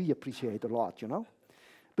 That's what we appreciate a lot, you know.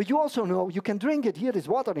 But you also know you can drink it. Here is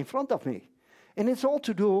water in front of me. And it's all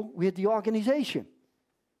to do with the organization.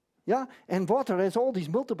 Yeah? And water has all these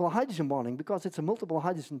multiple hydrogen bonding because it's a multiple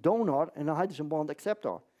hydrogen donor and a hydrogen bond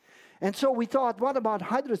acceptor. And so we thought, what about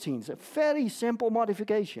hydrazines? A very simple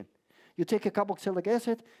modification. You take a carboxylic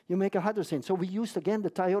acid, you make a hydrazine. So we used again the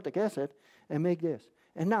thiotic acid and make this.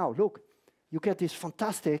 And now, look. You get this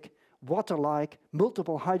fantastic water-like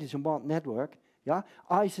multiple hydrogen bond network, yeah?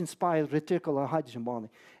 Ice-inspired reticular hydrogen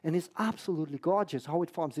bonding. And it's absolutely gorgeous how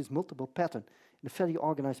it forms this multiple pattern in a very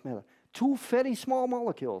organized manner. 2 very small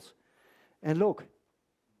molecules. And look,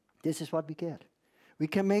 this is what we get. We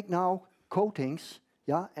can make now coatings,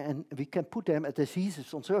 yeah, and we can put them as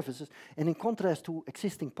adhesives on surfaces. And in contrast to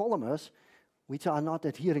existing polymers, which are not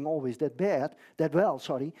adhering always that well,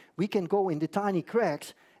 we can go in the tiny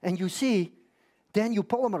cracks, and you see, then you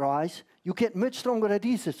polymerize, you get much stronger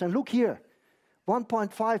adhesives. And look here,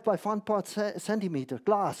 1.5 by 1 centimeter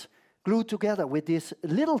glass glued together with this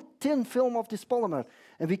little thin film of this polymer.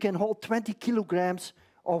 And we can hold 20 kilograms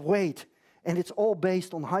of weight. And it's all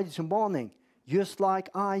based on hydrogen bonding, just like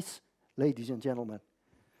ice, ladies and gentlemen.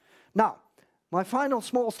 Now, my final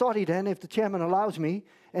small study then, if the chairman allows me,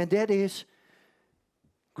 and that is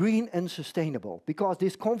green and sustainable, because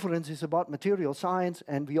this conference is about material science,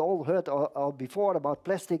 and we all heard before about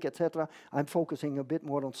plastic, etc. I'm focusing a bit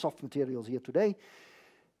more on soft materials here today.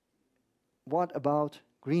 What about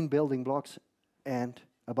green building blocks and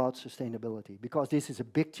about sustainability? Because this is a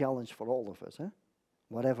big challenge for all of us,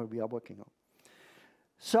 whatever we are working on.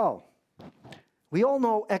 So, we all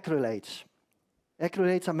know acrylates.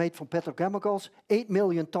 Acrylates are made from petrochemicals, 8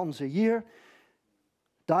 million tons a year.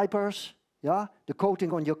 Diapers, yeah, the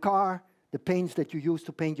coating on your car, the paints that you use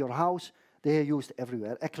to paint your house, they are used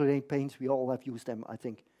everywhere. Acrylate paints, we all have used them, I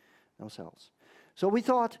think, ourselves. So we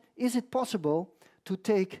thought, is it possible to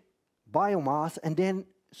take biomass and then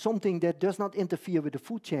something that does not interfere with the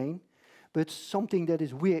food chain, but something that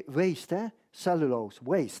is waste, cellulose,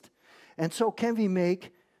 waste. And so can we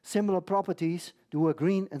make similar properties, do a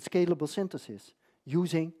green and scalable synthesis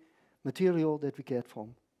using material that we get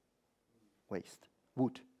from waste,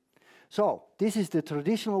 wood. So this is the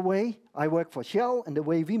traditional way. I work for Shell, and the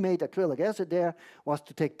way we made acrylic acid there was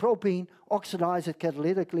to take propene, oxidize it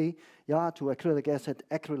catalytically, yeah, to acrylic acid,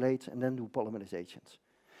 acrylates, and then do polymerizations.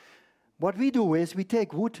 What we do is we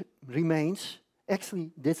take wood remains,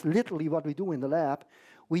 actually that's literally what we do in the lab,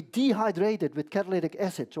 we dehydrate it with catalytic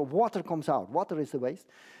acid, so water comes out, water is the waste.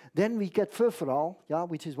 Then we get furfural, yeah,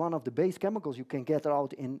 which is one of the base chemicals you can get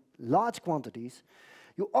out in large quantities.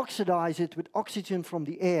 You oxidize it with oxygen from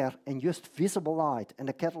the air and just visible light and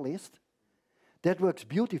a catalyst. That works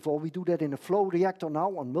beautiful. We do that in a flow reactor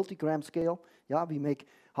now on multi-gram scale. Yeah, we make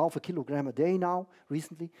 0.5 kilogram a day now,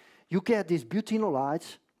 recently. You get these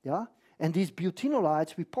butenolides, yeah, and these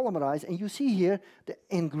butenolides we polymerize, and you see here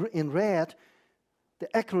in red the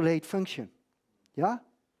acrylate function, yeah?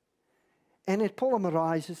 And it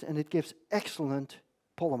polymerizes and it gives excellent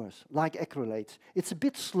polymers, like acrylates. It's a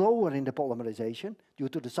bit slower in the polymerization due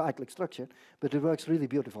to the cyclic structure, but it works really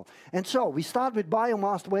beautiful. And so we start with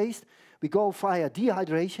biomass waste. We go via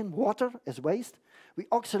dehydration, water as waste. We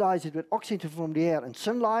oxidize it with oxygen from the air and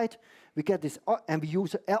sunlight. We get this, and we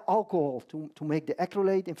use alcohol to make the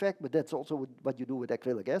acrylate, in fact, but that's also what you do with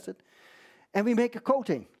acrylic acid. And we make a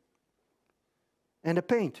coating and a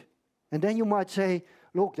paint. And then you might say,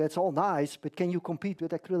 look, that's all nice, but can you compete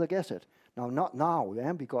with acrylic acid? Now, not now,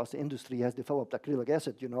 yeah, because the industry has developed acrylic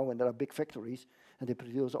acid, you know, and there are big factories, and they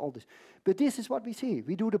produce all this. But this is what we see.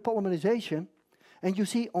 We do the polymerization, and you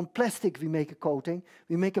see on plastic we make a coating.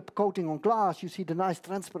 We make a coating on glass. You see the nice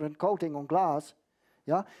transparent coating on glass,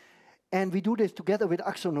 yeah? And we do this together with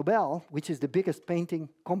AkzoNobel, which is the biggest paint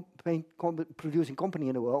producing company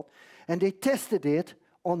in the world. And they tested it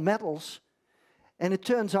on metals. And it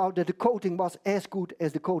turns out that the coating was as good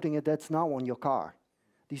as the coating that's now on your car.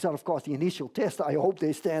 These are, of course, the initial tests. I hope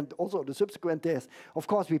they stand also the subsequent tests. Of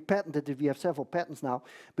course, we patented it. We have several patents now.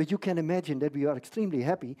 But you can imagine that we are extremely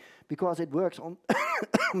happy because it works on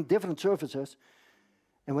different surfaces.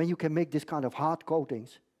 And when you can make this kind of hard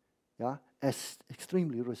coatings, yeah, as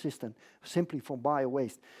extremely resistant, simply from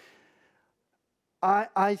bio-waste.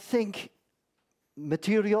 I think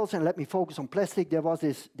materials, and let me focus on plastic. There was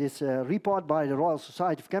this report by the Royal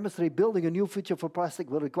Society of Chemistry, building a new future for plastic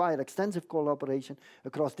will require extensive collaboration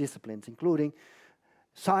across disciplines, including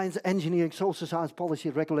science, engineering, social science, policy,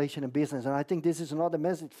 regulation, and business. And I think this is another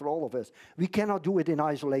message for all of us. We cannot do it in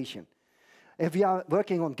isolation. If we are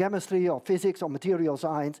working on chemistry or physics or material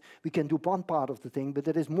science, we can do one part of the thing, but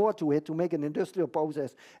there is more to it to make an industrial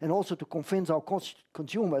process and also to convince our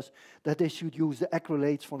consumers that they should use the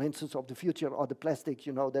acrylates, for instance, of the future, or the plastics,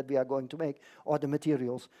 you know, that we are going to make, or the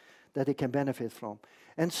materials that they can benefit from.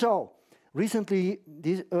 And so, recently,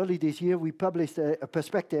 early this year, we published a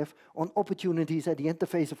perspective on opportunities at the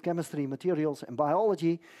interface of chemistry, materials, and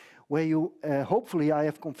biology, where you, hopefully I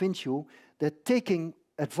have convinced you that taking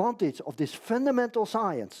advantage of this fundamental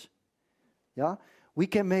science, yeah, we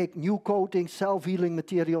can make new coatings, self-healing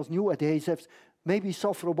materials, new adhesives, maybe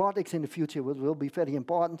soft robotics in the future will be very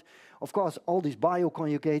important. Of course, all these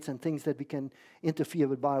bioconjugates and things that we can interfere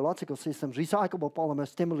with biological systems, recyclable polymers,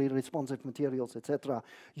 stimuli-responsive materials, etc.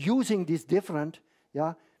 Using these different,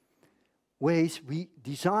 yeah, ways we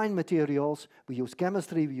design materials, we use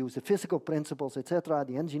chemistry, we use the physical principles, etc.,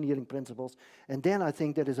 the engineering principles, and then I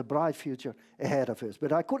think there is a bright future ahead of us.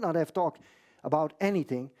 But I could not have talked about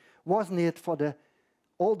anything, wasn't it for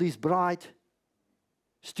all these bright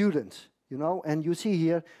students, you know? And you see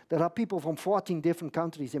here, there are people from 14 different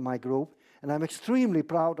countries in my group, and I'm extremely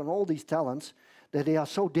proud on all these talents that they are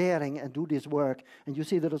so daring and do this work. And you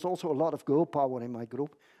see there is also a lot of girl power in my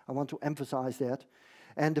group. I want to emphasize that.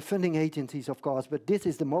 And the funding agencies, of course, but this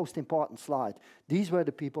is the most important slide. These were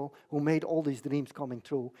the people who made all these dreams coming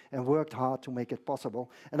true and worked hard to make it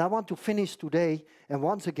possible. And I want to finish today and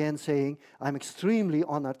once again saying I'm extremely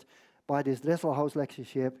honored by this Dresselhaus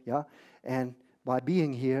lectureship, yeah, and by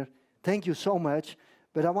being here. Thank you so much.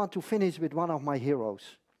 But I want to finish with one of my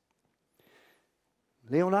heroes,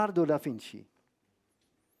 Leonardo da Vinci.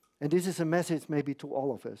 And this is a message maybe to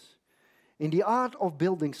all of us. In the art of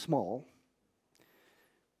building small,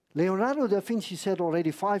 Leonardo da Vinci said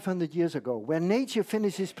already 500 years ago, when nature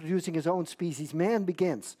finishes producing its own species, man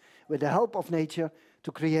begins, with the help of nature,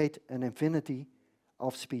 to create an infinity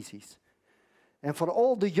of species. And for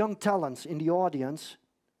all the young talents in the audience,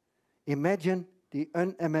 imagine the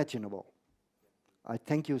unimaginable. I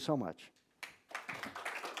thank you so much.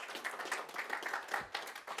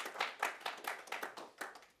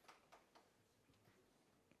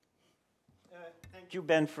 Thank you,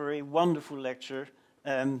 Ben, for a wonderful lecture.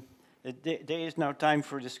 There is now time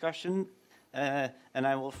for discussion, and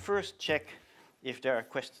I will first check if there are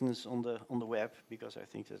questions on the web, because I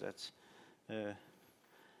think that's the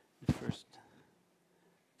first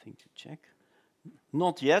thing to check.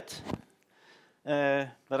 Not yet,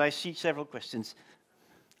 but I see several questions.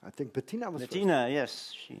 I think Bettina was Bettina,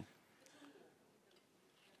 yes.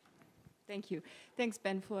 Thank you. Thanks,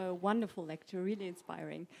 Ben, for a wonderful lecture, really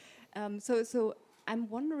inspiring. So I'm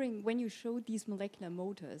wondering, when you showed these molecular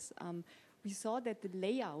motors, we saw that the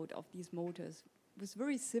layout of these motors was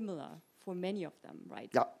very similar for many of them, right?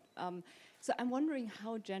 Yeah. So I'm wondering,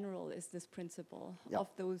 how general is this principle of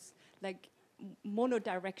those, like,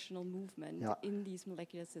 monodirectional movement in these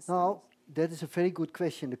molecular systems? Now, that is a very good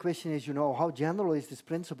question. The question is, you know, how general is this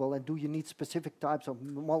principle, and do you need specific types of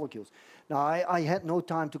molecules? Now, I had no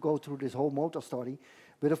time to go through this whole motor study,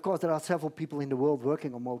 but of course there are several people in the world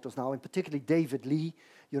working on motors now, and particularly David Lee,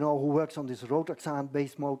 you know, who works on these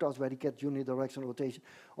rotaxane-based motors where he gets unidirectional rotation.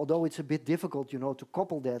 Although it's a bit difficult, you know, to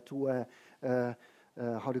couple that to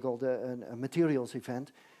how do you call it, a materials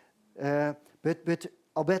event. But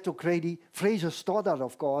Alberto Credi, Fraser Stoddart,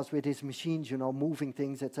 of course, with his machines, you know, moving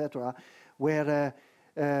things, etc. Where,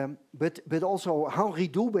 but also Henri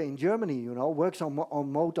Dube in Germany, you know, works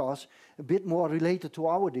on motors a bit more related to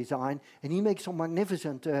our design, and he makes some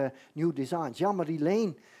magnificent new designs. Jean-Marie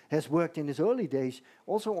Lane has worked in his early days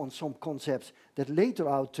also on some concepts that later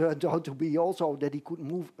turned out to be also that he could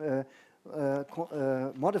move,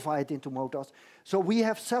 modify it into motors. So we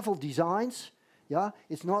have several designs. Yeah,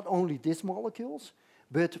 it's not only these molecules,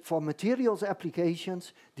 but for materials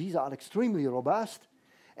applications, these are extremely robust.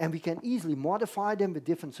 And we can easily modify them with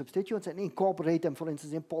different substituents and incorporate them, for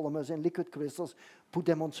instance, in polymers and liquid crystals, put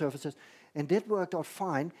them on surfaces. And that worked out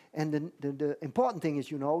fine. And the important thing is,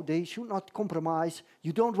 you know, they should not compromise.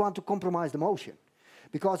 You don't want to compromise the motion.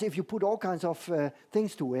 Because if you put all kinds of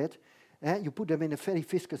things to it, you put them in a very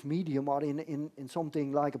viscous medium or in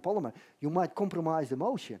something like a polymer, you might compromise the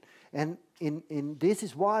motion. And this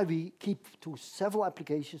is why we keep to several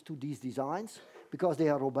applications to these designs, because they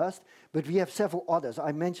are robust. But we have several others.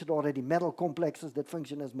 I mentioned already metal complexes that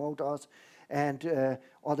function as motors and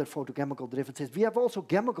other photochemical driven systems. We have also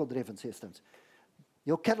chemical driven systems.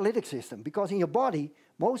 Your catalytic system, because in your body,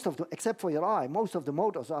 most of the, except for your eye, most of the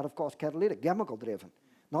motors are of course catalytic, chemical driven,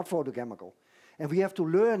 not photochemical. And we have to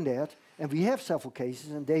learn that, and we have several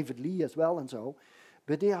cases, and David Lee as well and so,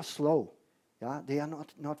 but they are slow. Yeah, they are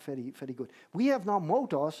not very good. We have now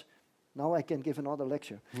motors, now I can give another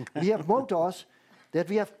lecture. We have motors that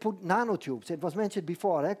we have put nanotubes. It was mentioned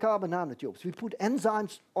before, carbon nanotubes. We put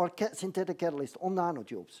enzymes or synthetic catalysts on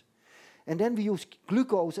nanotubes. And then we use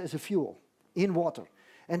glucose as a fuel in water.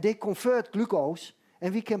 And they convert glucose,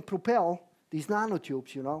 and we can propel these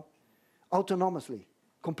nanotubes, you know, autonomously.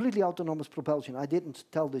 Completely autonomous propulsion. I didn't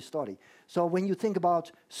tell this story. So when you think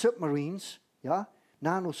about submarines, yeah,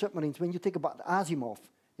 nano submarines, when you think about Asimov,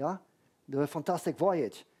 yeah, the Fantastic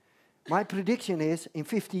Voyage, my prediction is in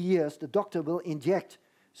 50 years, the doctor will inject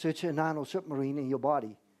such a nano submarine in your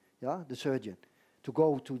body, yeah, the surgeon, to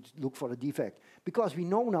go to look for a defect. Because we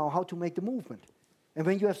know now how to make the movement. And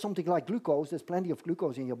when you have something like glucose, there's plenty of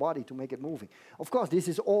glucose in your body to make it moving. Of course, this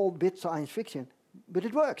is all bit science fiction, but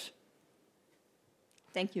it works.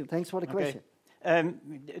 Thank you. Thanks for the question.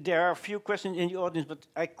 There are a few questions in the audience, but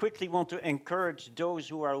I quickly want to encourage those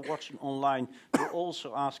who are watching online to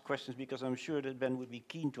also ask questions, because I'm sure that Ben would be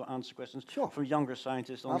keen to answer questions from younger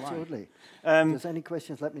scientists online. Absolutely. If there's any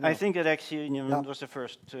questions, let me know. I think that actually was the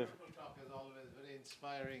first. Talk is always very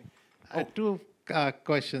inspiring. I have two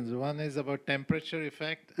questions. One is about temperature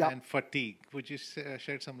effect and fatigue. Would you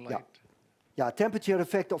shed some light? Yeah, temperature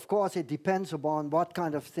effect, of course, it depends upon what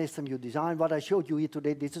kind of system you design. What I showed you here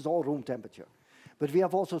today, this is all room temperature. But we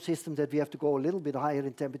have also systems that we have to go a little bit higher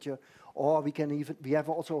in temperature, or we have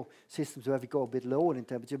also systems where we go a bit lower in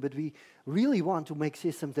temperature, but we really want to make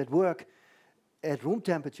systems that work at room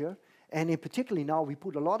temperature. And in particular now, we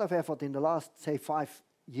put a lot of effort in the last, say, 5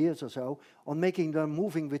 years or so on making them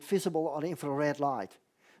moving with visible or infrared light.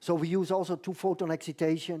 So we use also 2-photon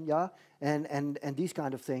excitation, and these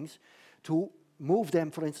kind of things, to move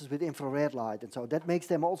them, for instance, with infrared light. And so that makes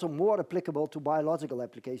them also more applicable to biological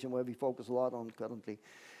application, where we focus a lot on currently.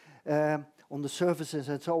 On the surfaces,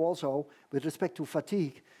 and so also, with respect to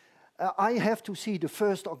fatigue, I have to see the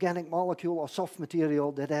first organic molecule or soft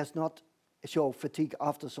material that has not shown fatigue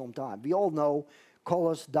after some time. We all know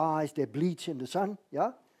colors, dyes, they bleach in the sun,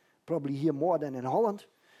 probably here more than in Holland,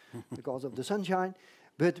 because of the sunshine.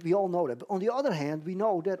 But we all know that. But on the other hand, we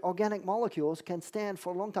know that organic molecules can stand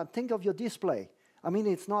for a long time. Think of your display. I mean,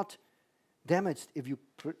 it's not damaged if you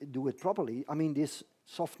do it properly. I mean, these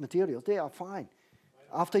soft materials, they are fine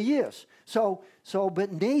after years.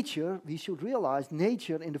 But nature, we should realize,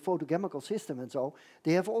 nature in the photochemical system and so,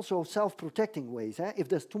 they have also self-protecting ways. If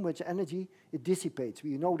there's too much energy, it dissipates.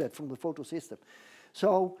 We know that from the photosystem.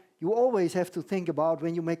 So you always have to think about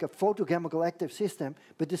when you make a photochemical active system,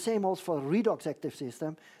 but the same also for a redox active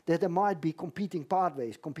system, that there might be competing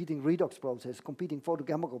pathways, competing redox process, competing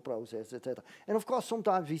photochemical process, etc. And of course,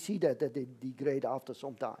 sometimes we see that they degrade after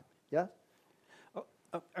some time. Yeah?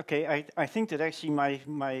 Okay, I think that actually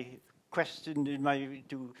my question,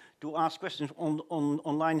 to ask questions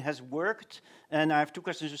online has worked. And I have two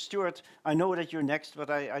questions to Stuart. I know that you're next, but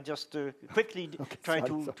I just quickly try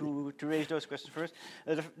to raise those questions first.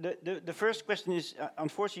 The first question is,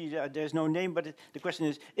 unfortunately, there's no name, but the question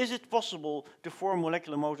is it possible to form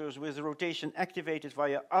molecular motors with rotation activated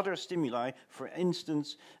via other stimuli, for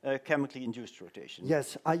instance, chemically induced rotation?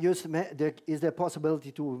 Yes, is there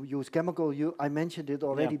possibility to use chemical? I mentioned it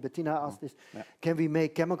already, Bettina asked this. Can we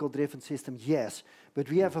make chemical-driven systems? Yes, but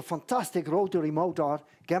we have a fantastic rotary motor,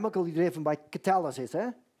 chemically driven by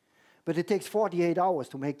catalysis, but it takes 48 hours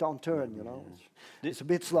to make the on-turn, you know. It's a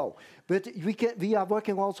bit slow. But we are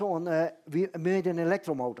working also on, we made an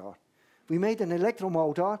electromotor. We made an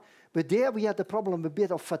electromotor, but there we had the problem, a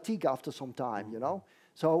bit of fatigue after some time, you know.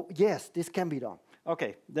 So yes, this can be done.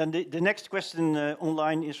 Okay, then the next question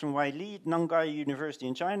online is from Wai Li at Nankai University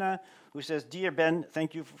in China, who says, Dear Ben,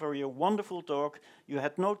 thank you for your wonderful talk. You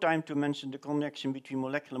had no time to mention the connection between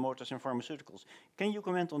molecular motors and pharmaceuticals. Can you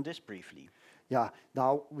comment on this briefly? Yeah,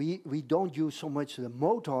 now we don't use so much the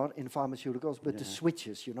motor in pharmaceuticals, but the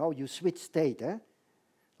switches, you know, you switch state,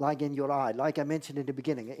 like in your eye, like I mentioned in the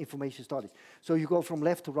beginning, information studies. So you go from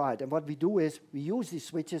left to right. And what we do is we use these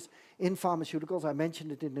switches in pharmaceuticals, I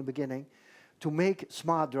mentioned it in the beginning, to make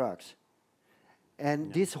smart drugs.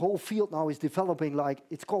 And this whole field now is developing, like,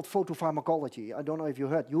 it's called photopharmacology. I don't know if you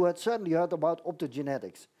heard. You certainly heard about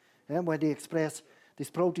optogenetics, where they express these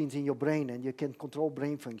proteins in your brain and you can control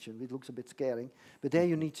brain function. It looks a bit scary. But there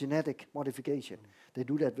you need genetic modification. They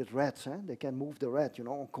do that with rats. They can move the rat,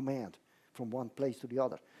 on command from one place to the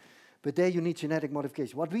other. But there you need genetic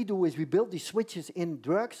modification. What we do is we build these switches in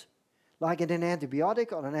drugs, like in an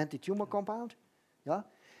antibiotic or an anti-tumor compound. Yeah?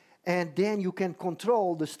 And then you can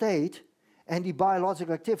control the state and the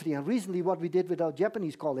biological activity. And recently what we did with our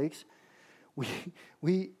Japanese colleagues,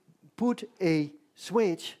 we put a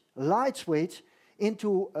switch, a light switch,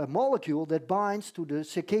 into a molecule that binds to the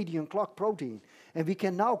circadian clock protein. And we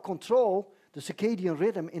can now control the circadian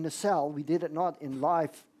rhythm in a cell. We did it not in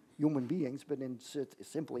live human beings, but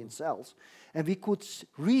simply in cells. And we could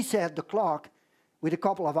reset the clock with a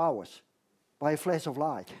couple of hours by a flash of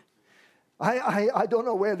light. I don't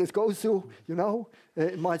know where this goes to,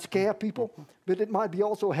 It might scare people, but it might be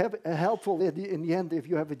also helpful in the end if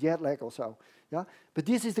you have a jet lag or so. Yeah? But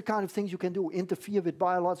this is the kind of things you can do, interfere with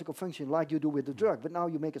biological function like you do with the drug, but now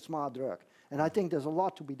you make a smart drug. And I think there's a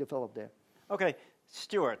lot to be developed there. Okay,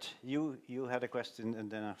 Stuart, you had a question and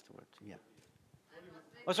then afterwards, yeah.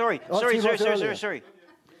 Oh, sorry.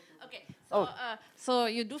 Okay, so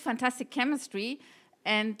you do fantastic chemistry,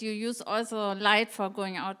 and you use also light for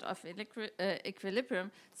going out of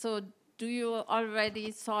equilibrium. So do you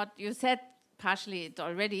already thought, you said partially it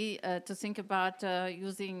already, to think about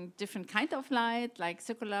using different kind of light, like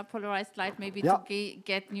circular polarized light, maybe to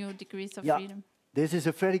get new degrees of freedom? This is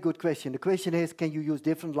a very good question. The question is, can you use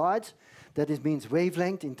different lights? That means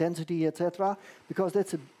wavelength, intensity, etc. Because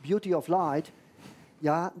that's the beauty of light.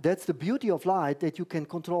 Yeah, that's the beauty of light, that you can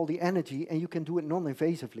control the energy and you can do it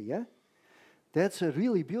non-invasively. Yeah? That's a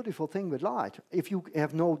really beautiful thing with light, if you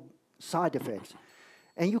have no side effects.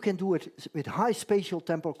 And you can do it with high spatial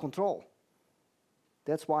temporal control.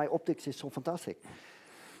 That's why optics is so fantastic.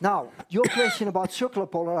 Now, your question about circular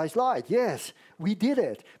polarized light. Yes, we did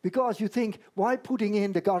it. Because you think, why putting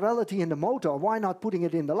in the chirality in the motor? Why not putting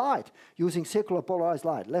it in the light? Using circular polarized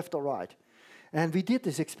light, left or right. And we did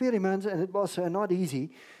this experiment, and it was not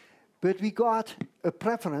easy. But we got a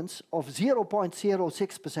preference of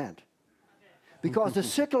 0.06%. Because the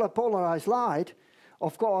circular polarized light,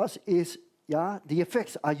 of course, is, the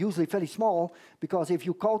effects are usually very small, because if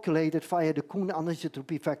you calculate it via the Kuhn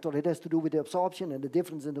anisotropy factor, it has to do with the absorption and the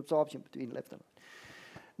difference in absorption between left and right.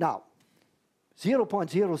 Now,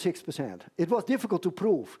 0.06%. It was difficult to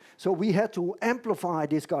prove, so we had to amplify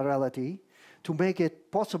this chirality to make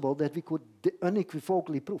it possible that we could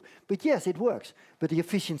unequivocally prove. But yes, it works. But the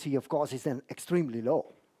efficiency, of course, is then extremely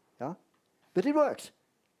low. Yeah? But it works.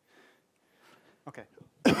 Okay.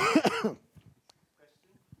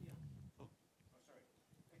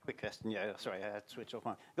 Quick question, yeah, sorry, I had to switch off.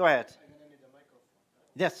 Go ahead.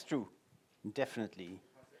 That's true, definitely.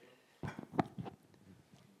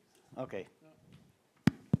 Okay.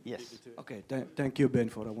 Yes. Okay, thank you, Ben,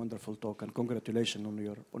 for a wonderful talk, and congratulations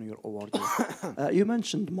on your award. You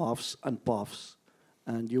mentioned MOFs and POFs,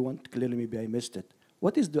 and you want, clearly maybe I missed it.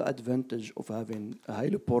 What is the advantage of having a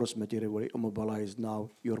highly porous material where you immobilize now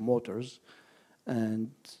your motors? And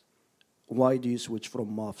why do you switch from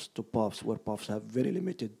MOFs to POFs, where POFs have very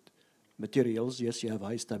limited materials? Yes, you have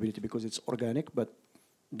high stability because it's organic, but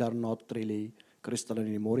they're not really crystalline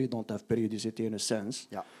anymore. You don't have periodicity in a sense.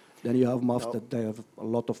 Yeah. Then you have MOFs that they have a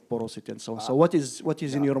lot of porosity and so on. So what is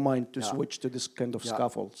in your mind to switch to this kind of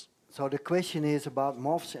scaffolds? So the question is about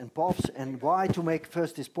MOFs and POFs, and why to make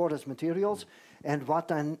first these porous materials, and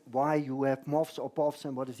why you have MOFs or POFs,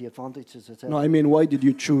 and what is the advantages, etc. No, I mean, why did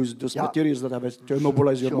you choose those materials that have to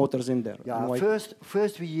immobilize your motors in there? Yeah,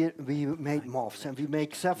 first we made MOFs, and we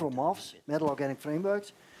make several MOFs, metal organic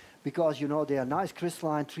frameworks, because they are nice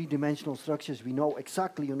crystalline three-dimensional structures. We know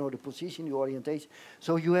exactly, the position, the orientation.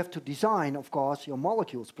 So you have to design, of course, your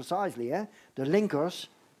molecules precisely, the linkers,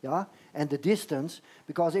 and the distance,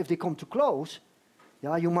 because if they come too close,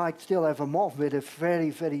 you might still have a MOF with a very,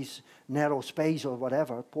 very narrow space or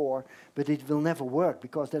whatever, pore, but it will never work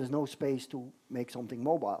because there is no space to make something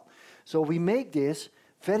mobile. So we make this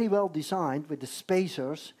very well designed with the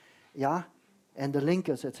spacers, and the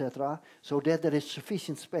linkers, etc., so that there is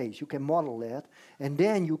sufficient space. You can model that, and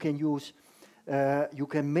then you can use, you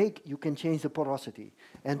can change the porosity.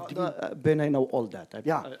 And Ben, I know all that.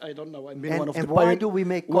 I don't know. I mean, one of the why do we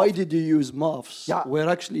make? Why did you use MOFs where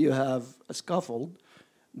actually you have a scaffold?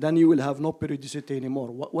 Then you will have no periodicity anymore.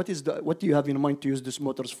 What do you have in mind to use these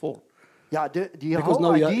motors for? Yeah, the whole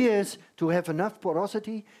idea is to have enough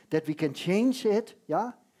porosity that we can change it,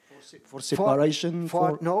 yeah? For separation?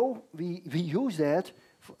 No, we use that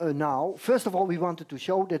now. First of all, we wanted to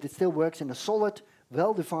show that it still works in a solid,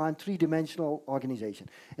 well-defined, three-dimensional organization.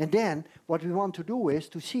 And then what we want to do is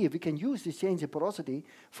to see if we can use this change in porosity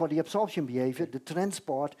for the absorption behavior, the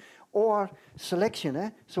transport, or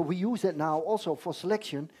selection. So we use that now also for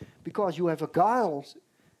selection because you have a chiral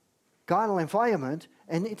environment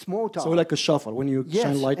and it's motile. So like a shuffle, when you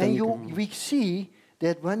shine light and we see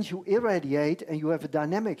that once you irradiate and you have a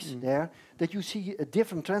dynamics there, that you see a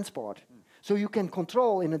different transport. So you can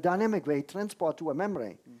control in a dynamic way transport to a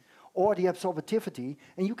membrane or the absorptivity,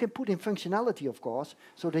 and you can put in functionality, of course,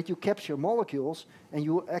 so that you capture molecules and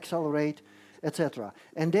you accelerate, etc.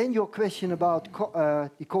 And then your question about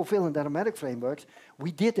the covalent aromatic frameworks,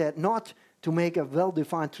 we did that not to make a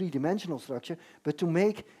well-defined three-dimensional structure, but to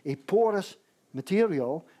make a porous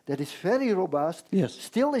material that is very robust,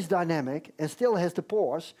 still is dynamic, and still has the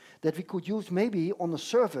pores that we could use maybe on the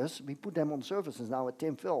surface. We put them on surfaces now at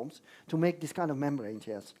thin films to make this kind of membranes,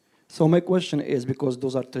 yes. So my question is, because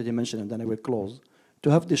those are three-dimensional, then I will close. To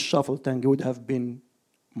have this shuffle tank, it would have been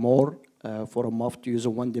more for a MOF to use a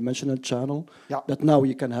one-dimensional channel, that now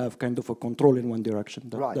you can have kind of a control in one direction.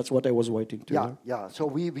 That's what I was waiting to hear. Yeah, so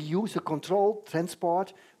we use the control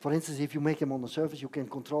transport. For instance, if you make them on the surface, you can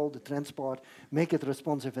control the transport, make it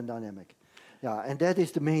responsive and dynamic. Yeah, and that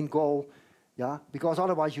is the main goal, because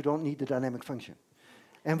otherwise you don't need the dynamic function.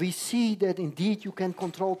 And we see that indeed you can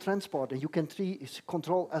control transport and you can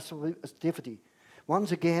control absorptivity.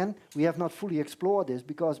 Once again, we have not fully explored this,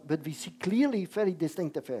 but we see clearly very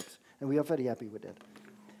distinct effects, and we are very happy with that.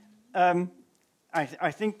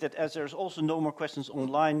 I think that as there's also no more questions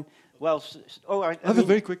online, well, I have a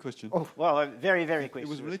very quick question. Oh, well, a very, very quick. It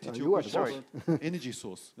was related to your question about energy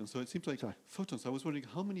source, and so it seems like photons. I was wondering,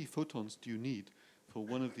 how many photons do you need for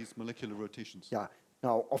one of these molecular rotations? Yeah.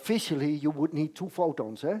 Now, officially, you would need 2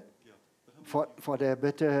 photons, eh?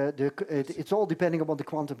 It's all depending upon the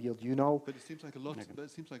quantum yield, you know. But it seems like a lot. That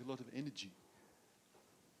seems like a lot of energy.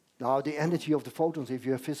 Now, the energy of the photons, if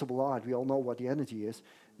you have visible light, we all know what the energy is.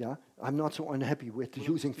 Yeah, I'm not so unhappy with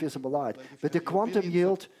using visible light. Like but the quantum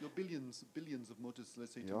yield. billions of motors,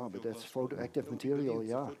 let's say. Yeah, but that's photoactive material.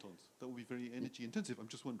 Yeah. That would be very energy intensive. I'm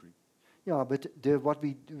just wondering. Yeah, but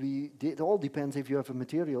it all depends if you have a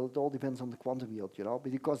material. It all depends on the quantum yield, you know,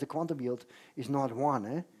 because the quantum yield is not 1.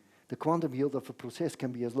 Eh? The quantum yield of a process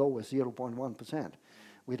can be as low as 0.1%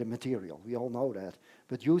 with a material. We all know that.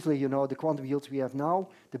 But usually, you know, the quantum yields we have now,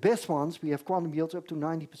 the best ones, we have quantum yields up to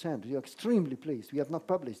 90%. We are extremely pleased. We have not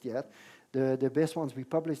published yet. The best ones we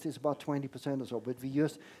published is about 20% or so. But we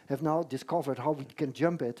just have now discovered how we can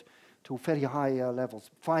jump it to very high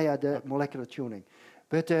levels via the molecular tuning.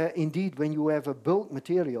 But indeed, when you have a bulk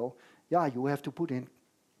material, you have to put in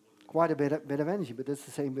quite a bit of energy. But that's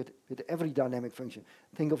the same with every dynamic function.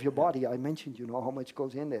 Think of your body. I mentioned, you know, how much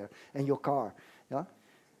goes in there, and your car. Yeah.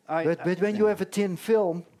 But when you have a thin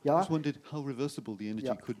film, I just wondered how reversible the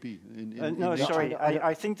energy could be. No, sorry.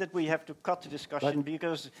 I think that we have to cut the discussion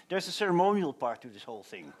because there's a ceremonial part to this whole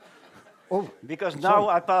thing. Oh, because now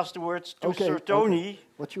I pass the words to Sir Tony. Okay.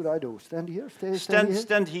 What should I do? Stand here?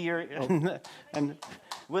 Stand here. And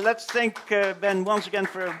well, let's thank Ben once again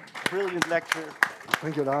for a brilliant lecture.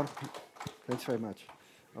 Thank you, Dan. Thanks very much.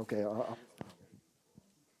 Okay. Well,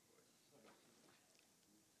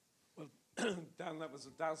 Dan, that was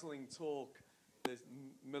a dazzling talk, the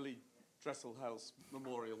Millie Dresselhaus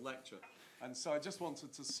Memorial Lecture. And so I just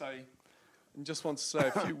wanted to say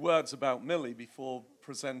a few words about Millie before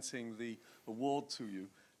presenting the award to you.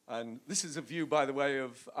 And this is a view, by the way,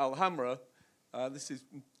 of Alhambra. This is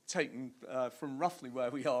taken from roughly where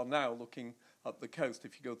we are now, looking up the coast,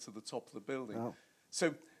 if you go to the top of the building. Wow.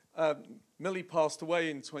 So Millie passed away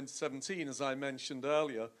in 2017, as I mentioned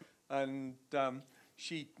earlier, and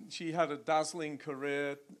she had a dazzling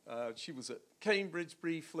career. She was at Cambridge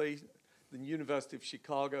briefly, the University of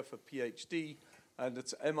Chicago for PhD, and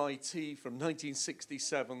at MIT from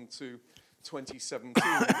 1967 to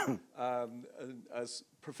 2017 as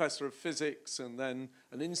professor of physics and then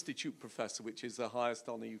an institute professor, which is the highest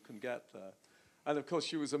honor you can get there. And of course,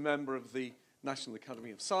 she was a member of the National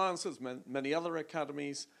Academy of Sciences, many other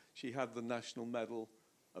academies. She had the National Medal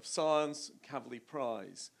of Science, Kavli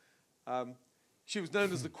Prize. She was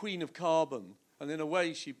known as the Queen of Carbon, and in a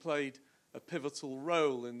way she played a pivotal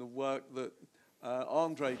role in the work that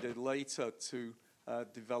Andre did later to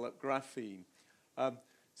develop graphene.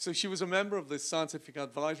 So she was a member of the Scientific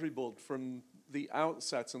Advisory Board from the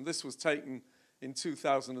outset, and this was taken in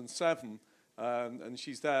 2007, and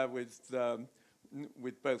she's there with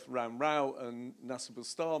both Ram Rao and Nasser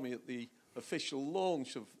Bustami at the official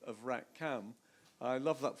launch of RACCAM. I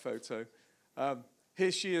love that photo.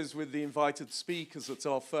 Here she is with the invited speakers at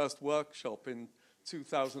our first workshop in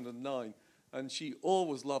 2009, and she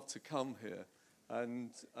always loved to come here,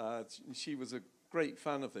 and she was a great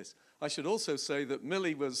fan of this. I should also say that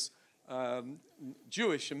Millie was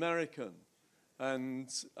Jewish American, and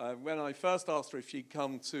when I first asked her if she'd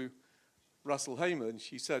come to Russell Hayman,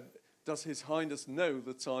 she said, "Does His Highness know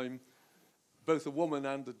that I'm both a woman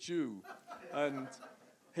and a Jew?" And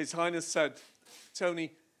His Highness said,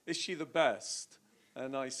 "Tony, is she the best?"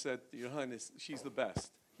 And I said, "Your Highness, she's the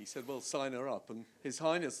best." He said, "Well, sign her up." And His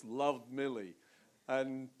Highness loved Millie.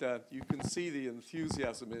 And you can see the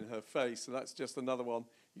enthusiasm in her face. And that's just another one.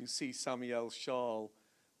 You see Samuel Charles,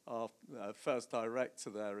 our first director,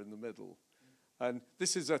 there in the middle. And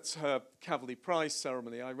this is at her Kavli Prize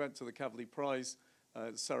ceremony. I went to the Kavli Prize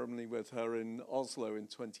ceremony with her in Oslo in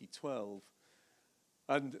 2012.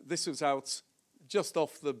 And this was out just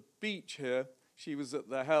off the beach here. She was at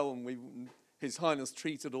the helm. His Highness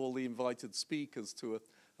treated all the invited speakers to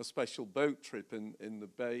a special boat trip in the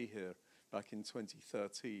bay here back in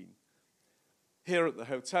 2013. Here at the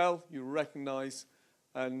hotel, you recognize,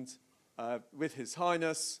 and with His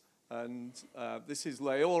Highness, and this is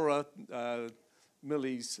Leora,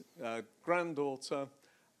 Millie's granddaughter,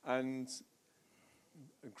 and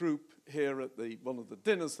a group here at one of the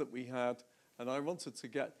dinners that we had. And I wanted to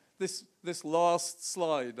get this last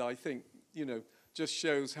slide, I think, just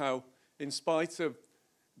shows how, in spite of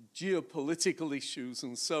geopolitical issues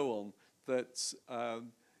and so on, that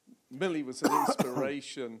Millie was an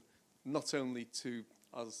inspiration not only to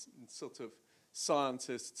us sort of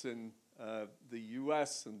scientists in the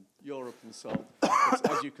US and Europe and so on,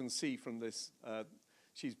 but as you can see from this,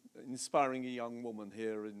 she's inspiring a young woman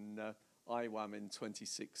here in IWAM in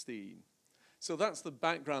 2016. So that's the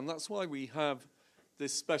background. That's why we have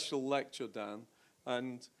this special lecture, Dan.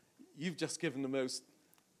 And you've just given the most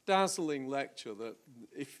dazzling lecture that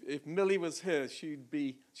if Millie was here,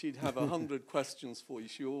 she'd have 100 questions for you.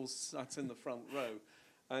 She always sat in the front row.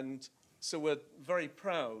 And so we're very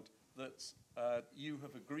proud that you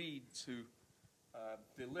have agreed to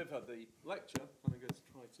deliver the lecture. I'm going to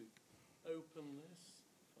try to open this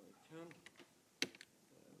if I can.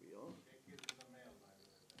 There we are.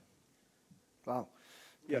 Wow,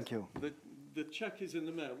 yes, thank you. The check is in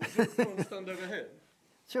the mail. Would you want to stand over here?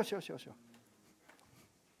 Sure.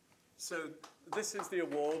 So this is the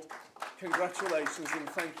award. Congratulations and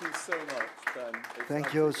thank you so much, Ben.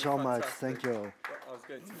 Thank you so much. Thank you.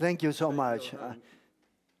 Thank you so much.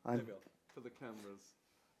 I'm for the cameras.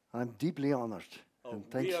 I'm deeply honored. Oh,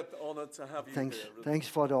 and thanks, we are honored to have you thanks, here. Thanks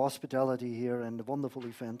for the hospitality here and the wonderful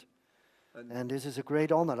event. And this is a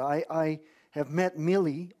great honor. I have met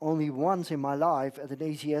Millie only once in my life at an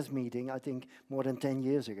ACS meeting, I think more than 10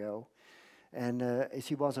 years ago. And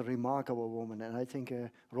she was a remarkable woman, and I think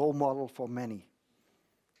a role model for many.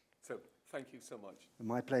 So, thank you so much.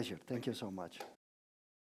 My pleasure. Thank you so much.